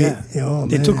gosh, yeah. They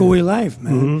man. took away life,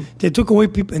 man. Mm-hmm. They took away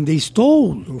people, and they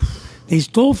stole. They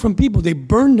stole from people. They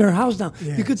burned their house down.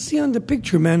 Yeah. You could see on the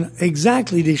picture, man,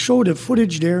 exactly. They showed the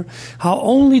footage there, how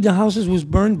only the houses was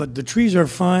burned, but the trees are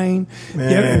fine.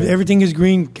 Everything is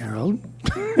green. Carol?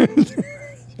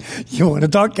 You want to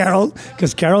talk, Carol?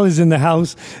 Because Carol is in the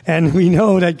house, and we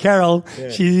know that Carol,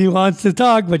 she wants to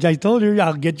talk, but I told her,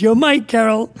 I'll get you a mic,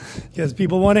 Carol, because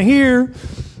people want to hear.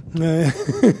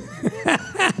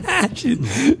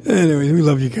 Anyway, we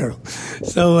love you, Carol.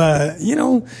 So,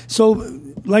 so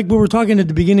like we were talking at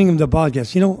the beginning of the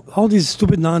podcast, all this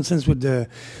stupid nonsense with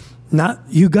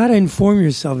you got to inform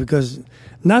yourself, because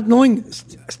not knowing,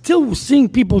 still seeing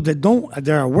people that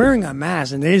are wearing a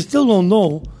mask and they still don't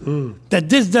know that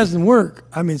this doesn't work.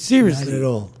 I mean, seriously. Not at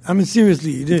all. I mean,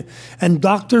 seriously. And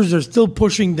doctors are still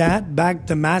pushing that back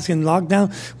to mask and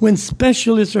lockdown when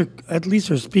specialists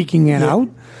are speaking it out.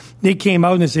 They came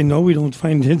out and they say, no, we don't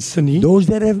find it's the need. Those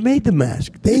that have made the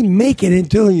mask, they make it and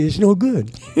tell you it's no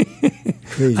good.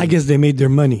 Crazy. I guess they made their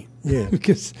money. Yeah.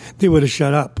 Because they would have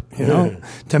shut up,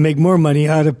 to make more money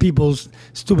out of people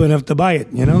stupid enough to buy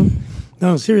it,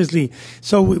 No, seriously.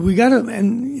 So we gotta,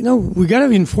 we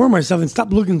gotta inform ourselves and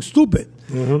stop looking stupid.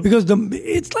 Because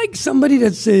it's like somebody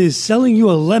that's selling you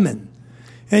a lemon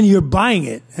and you're buying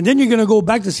it. And then you're going to go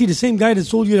back to see the same guy that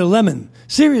sold you the lemon.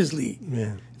 Seriously.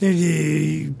 Yeah.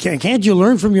 Can't you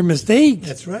learn from your mistakes?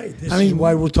 That's right. This is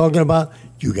why we're talking about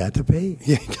you got to pay.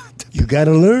 Yeah, you got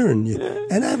to learn.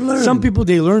 And I've learned. Some people,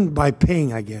 they learn by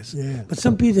paying, I guess. Yeah. But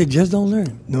some people, they just don't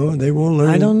learn. No, they won't learn.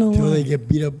 I don't know until why. they get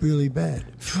beat up really bad.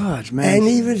 Gosh, man. And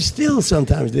even still,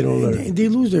 sometimes they don't learn. They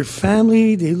lose their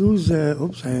family. They lose.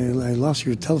 Oops, I lost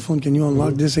your telephone. Can you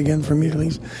unlock this again for me,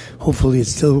 please? Hopefully,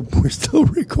 we're still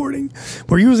recording.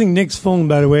 We're using Nick's phone,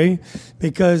 by the way,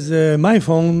 because my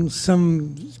phone,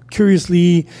 some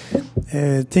curiously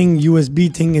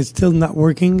USB thing is still not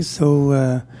working.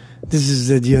 So this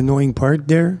is the annoying part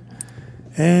there.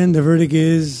 And the verdict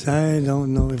is, I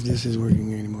don't know if this is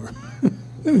working anymore.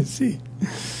 Let me see.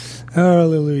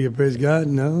 Hallelujah. Praise God.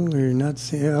 No, we're not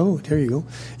saying. Oh, there you go.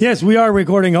 Yes, we are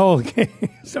recording. Oh, okay.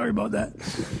 Sorry about that.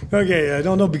 Okay, I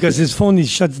don't know because his phone he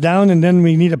shuts down and then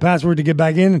we need a password to get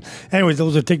back in. Anyways,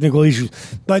 those are technical issues.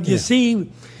 But you see,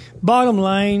 bottom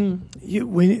line,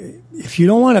 if you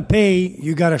don't want to pay,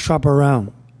 you got to shop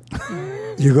around.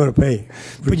 You're going to pay.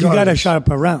 But you got to shop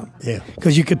around. Yeah.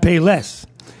 Because you could pay less.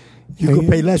 You could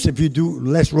pay less if you do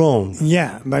less wrong.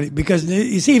 Yeah, but because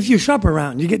you see, if you shop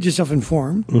around, you get yourself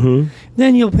informed,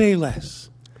 then you'll pay less.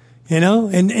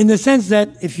 And in the sense that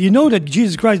if you know that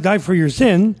Jesus Christ died for your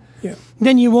sin,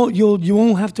 then you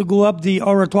won't have to go up the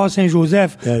Oratoire Saint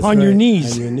Joseph on your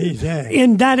knees. On your knees, yeah.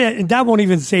 And that won't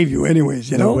even save you,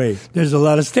 anyways. No way. There's a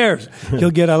lot of stairs. You'll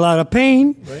get a lot of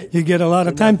pain. Right. You get a lot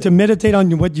of time to meditate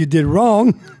on what you did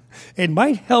wrong. It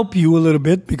might help you a little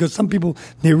bit because some people,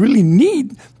 they really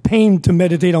need pain to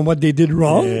meditate on what they did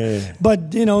wrong. Yeah. But,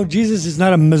 Jesus is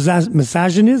not a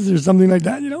misogynist or something like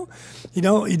that,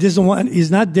 he doesn't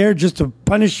he's not there just to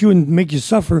punish you and make you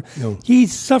suffer. No. He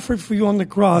suffered for you on the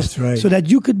cross. That's right. So that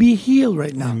you could be healed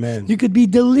right now. Amen. You could be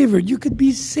delivered. You could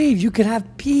be saved. You could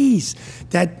have peace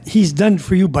that he's done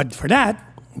for you. But for that,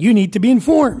 you need to be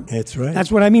informed. That's right. That's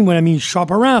what I mean when I mean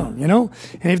shop around, And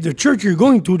if the church you're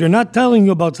going to, they're not telling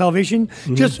you about salvation,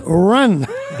 just run.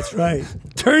 That's right.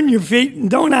 Turn your feet and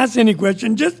don't ask any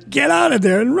question. Just get out of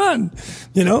there and run.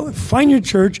 Find your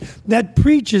church that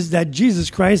preaches that Jesus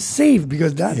Christ saved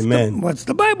because that's what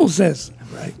the Bible says.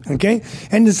 Right. Okay?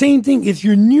 And the same thing, if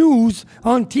your news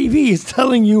on TV is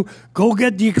telling you, go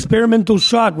get the experimental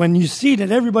shot when you see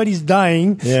that everybody's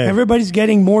dying, everybody's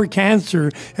getting more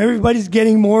cancer, everybody's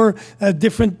getting more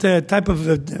different type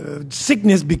of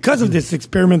sickness because of this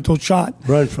experimental shot.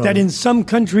 Run from that it. in some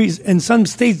countries, in some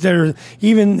states, they're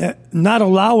even not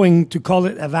allowing to call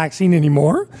it a vaccine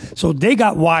anymore. So they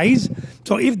got wise.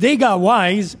 So if they got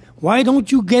wise, why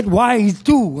don't you get wise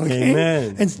too? Okay?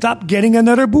 Amen. And stop getting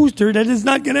another booster that is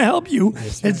not going to help you.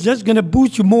 It's just going to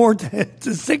boost you more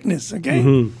to sickness.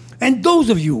 Okay. And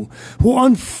those of you who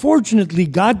unfortunately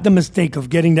got the mistake of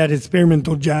getting that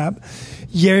experimental jab,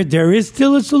 there is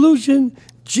still a solution.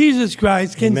 Jesus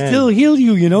Christ can still heal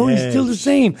you, He's still the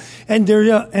same. And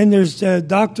there's a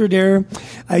doctor there.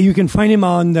 You can find him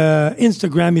on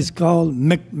Instagram. He's called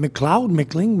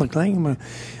McLean.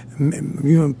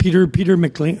 Peter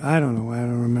McLean. I don't know. I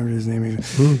don't remember his name either.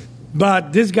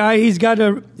 But this guy, he's got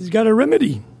a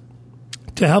remedy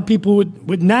to help people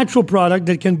with natural product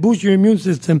that can boost your immune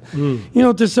system,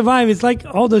 to survive. It's like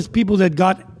all those people that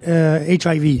got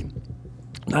HIV.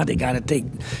 Now they gotta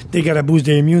boost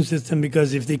their immune system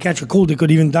because if they catch a cold, they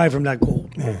could even die from that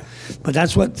cold. Yeah. But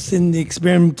that's what's in the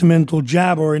experimental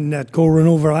jab or in that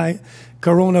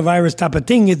coronavirus type of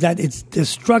thing is that it's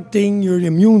destructing your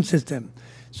immune system.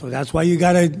 So that's why you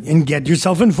gotta get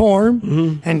yourself informed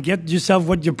and get yourself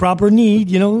what you proper need,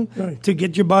 to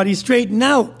get your body straightened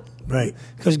out. Right.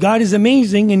 Because God is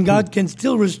amazing and God can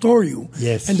still restore you.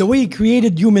 Yes. And the way He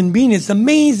created human being, it's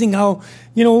amazing how,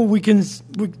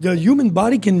 the human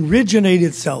body can regenerate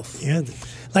itself. Yeah.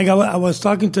 Like I was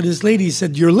talking to this lady,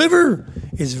 said, your liver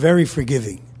is very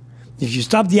forgiving. If you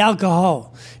stop the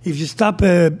alcohol, if you stop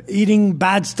eating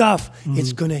bad stuff,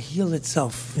 it's going to heal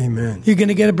itself. Amen. You're going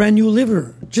to get a brand new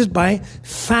liver just by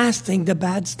fasting the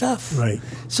bad stuff. Right.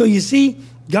 So you see,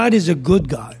 God is a good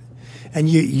God. And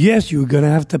you're going to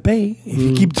have to pay. If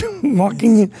you keep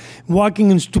walking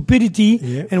in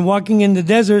stupidity and walking in the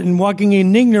desert and walking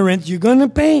in ignorance, you're going to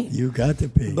pay. You got to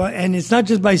pay. And it's not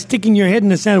just by sticking your head in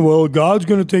the sand, well, God's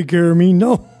going to take care of me.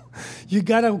 No. You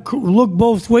got to look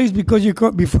both ways because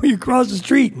before you cross the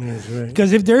street. That's right.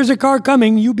 Because if there's a car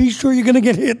coming, you be sure you're going to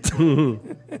get hit.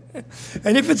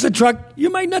 And if it's a truck, you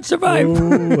might not survive. Oh,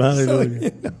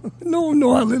 hallelujah.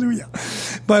 No, hallelujah.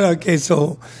 But okay,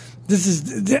 so this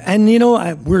is, and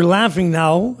we're laughing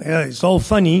now. It's all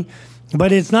funny.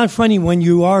 But it's not funny when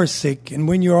you are sick and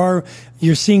when you're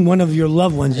seeing one of your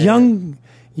loved ones, young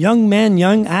men,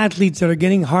 young athletes that are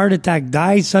getting heart attack,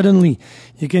 die suddenly.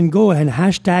 You can go and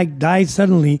hashtag die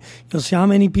suddenly. You'll see how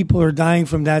many people are dying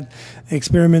from that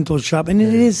experimental shop. And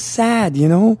it is sad,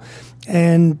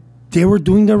 and they were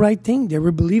doing the right thing. They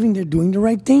were believing they're doing the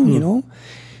right thing,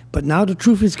 But now the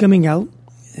truth is coming out,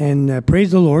 and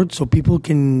praise the Lord, so people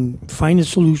can find a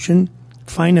solution,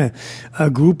 find a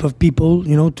group of people,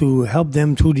 to help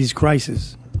them through these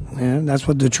crises. Yeah, that's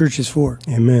what the church is for.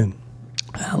 Amen.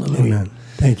 Hallelujah. Amen.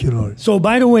 Thank you, Lord. So,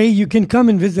 by the way, you can come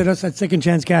and visit us at Second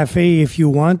Chance Cafe if you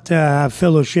want to have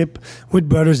fellowship with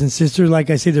brothers and sisters. Like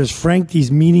I said, there's Frank.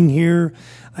 He's meeting here,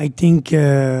 I think,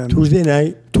 Tuesday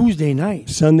night,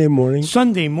 Sunday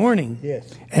morning.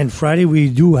 Yes. And Friday we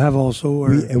do have also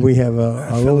we have our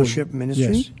fellowship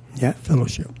ministry. Yes. Yeah.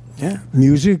 Fellowship. Yeah.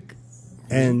 Music,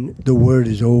 and the word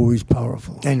is always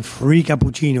powerful. And free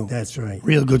cappuccino. That's right.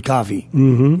 Real good coffee.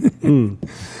 Mm-hmm.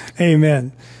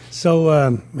 Amen. So,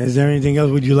 is there anything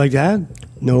else would you like to add?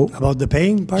 No. About the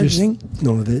paying part thing?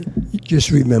 No,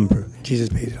 just remember. Jesus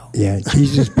paid it all. Yeah,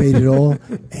 Jesus paid it all,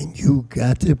 and you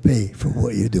got to pay for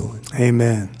what you're doing.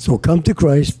 Amen. So come to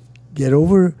Christ, get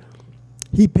over,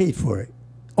 He paid for it.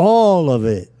 All of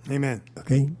it. Amen.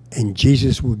 Okay? And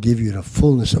Jesus will give you the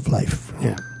fullness of life.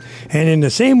 Yeah. And in the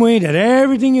same way that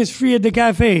everything is free at the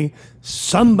cafe,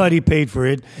 somebody paid for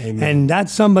it. Amen. And that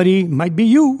somebody might be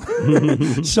you.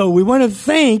 So we want to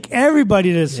thank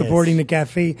everybody that's supporting the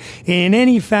cafe in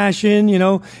any fashion,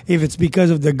 if it's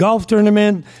because of the golf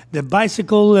tournament, the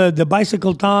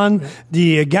bicycle-ton,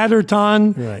 the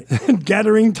gather-ton,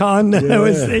 gathering-ton that I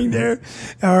was saying there,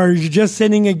 or you're just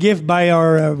sending a gift by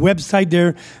our website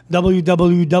there,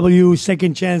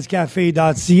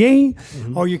 www.secondchancecafe.ca,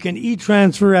 or you can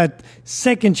e-transfer at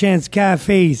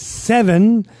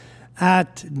secondchancecafe7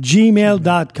 at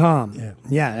gmail.com.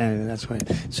 Yeah, that's right.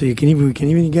 So we can even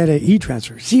get an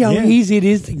e-transfer. See how easy it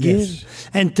is to give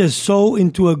and to sow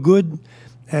into a good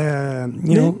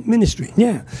ministry.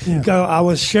 Yeah. I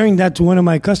was sharing that to one of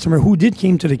my customers who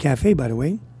came to the cafe, by the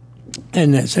way.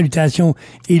 And salutation,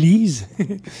 Elise.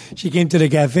 She came to the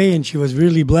cafe and she was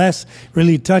really blessed,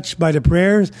 really touched by the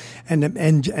prayers.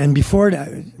 And before that,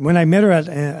 when I met her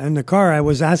in the car, I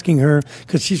was asking her,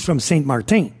 because she's from Saint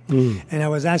Martin. And I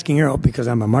was asking her, because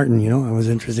I'm a Martin, I was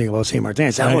interested about Saint Martin. I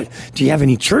said, do you have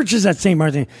any churches at Saint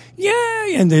Martin? Yeah.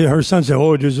 And her son said,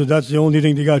 that's the only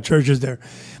thing they got churches there.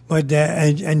 But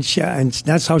and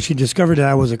that's how she discovered that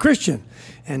I was a Christian,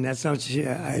 and that's how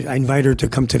I invited her to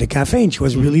come to the cafe, and she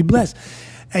was really blessed.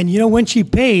 And when she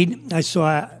paid, I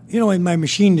saw in my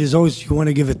machine there's always you want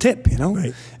to give a tip,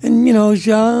 Right. And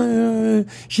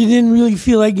she didn't really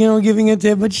feel like giving a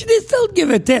tip, but she did still give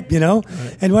a tip, Right.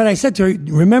 And what I said to her,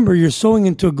 remember you're sowing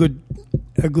into a good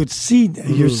seed.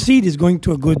 Your seed is going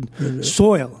to a good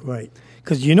soil, right?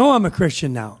 Because I'm a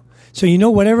Christian now. So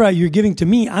whatever you're giving to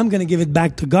me, I'm going to give it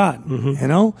back to God,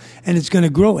 and it's going to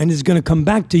grow and it's going to come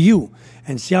back to you.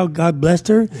 And see how God blessed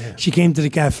her? Yeah. She came to the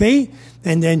cafe,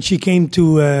 and then she came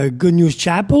to Good News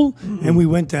Chapel, and we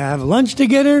went to have lunch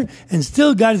together, and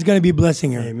still God is going to be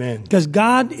blessing her. Amen. Because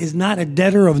God is not a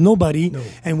debtor of nobody. No.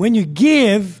 And when you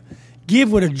give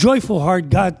with a joyful heart,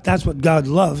 that's what God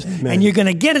loves. Amen. And you're going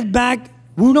to get it back.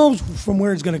 Who knows from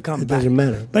where it's going to come back? It doesn't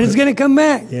matter. But it's going to come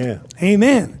back. Yeah.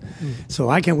 Amen. So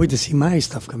I can't wait to see my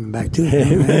stuff coming back too.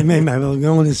 I'm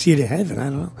going to see it in heaven. I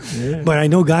don't know. Yeah. But I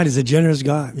know God is a generous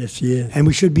God. Yes, He is. And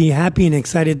we should be happy and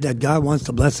excited that God wants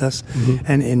to bless us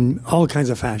and in all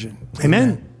kinds of fashion.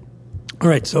 Amen. All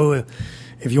right. So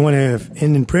if you want to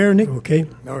end in prayer, Nick. Okay.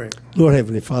 All right. Lord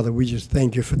Heavenly Father, we just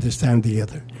thank you for this time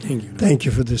together. Thank you. Thank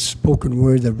you for this spoken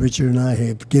word that Richard and I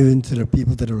have given to the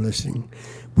people that are listening.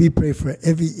 We pray for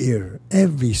every ear,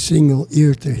 every single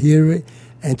ear to hear it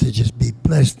and to just be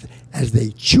blessed as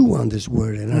they chew on this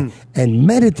word and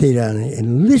meditate on it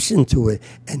and listen to it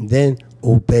and then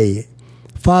obey it.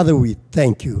 Father, we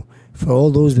thank you for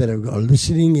all those that are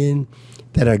listening in,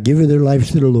 that are giving their lives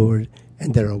to the Lord,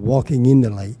 and that are walking in the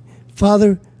light.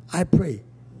 Father, I pray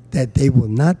that they will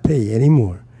not pay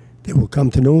anymore. They will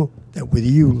come to know that with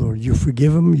you, Lord, you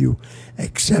forgive them, you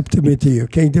accept them into your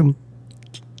kingdom,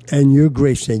 and your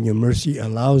grace and your mercy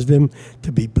allows them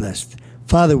to be blessed.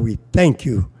 Father, we thank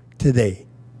you today.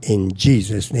 In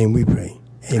Jesus' name we pray.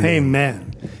 Amen.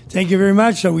 Amen. Thank you very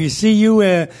much. So we see you.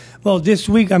 This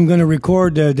week I'm going to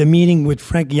record the meeting with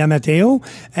Frank Yamateo.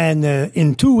 And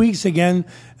in 2 weeks again,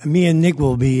 me and Nick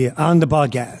will be on the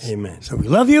podcast. Amen. So we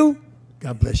love you.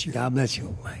 God bless you. God bless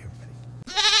you. Bye.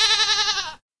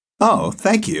 Oh,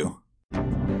 thank you.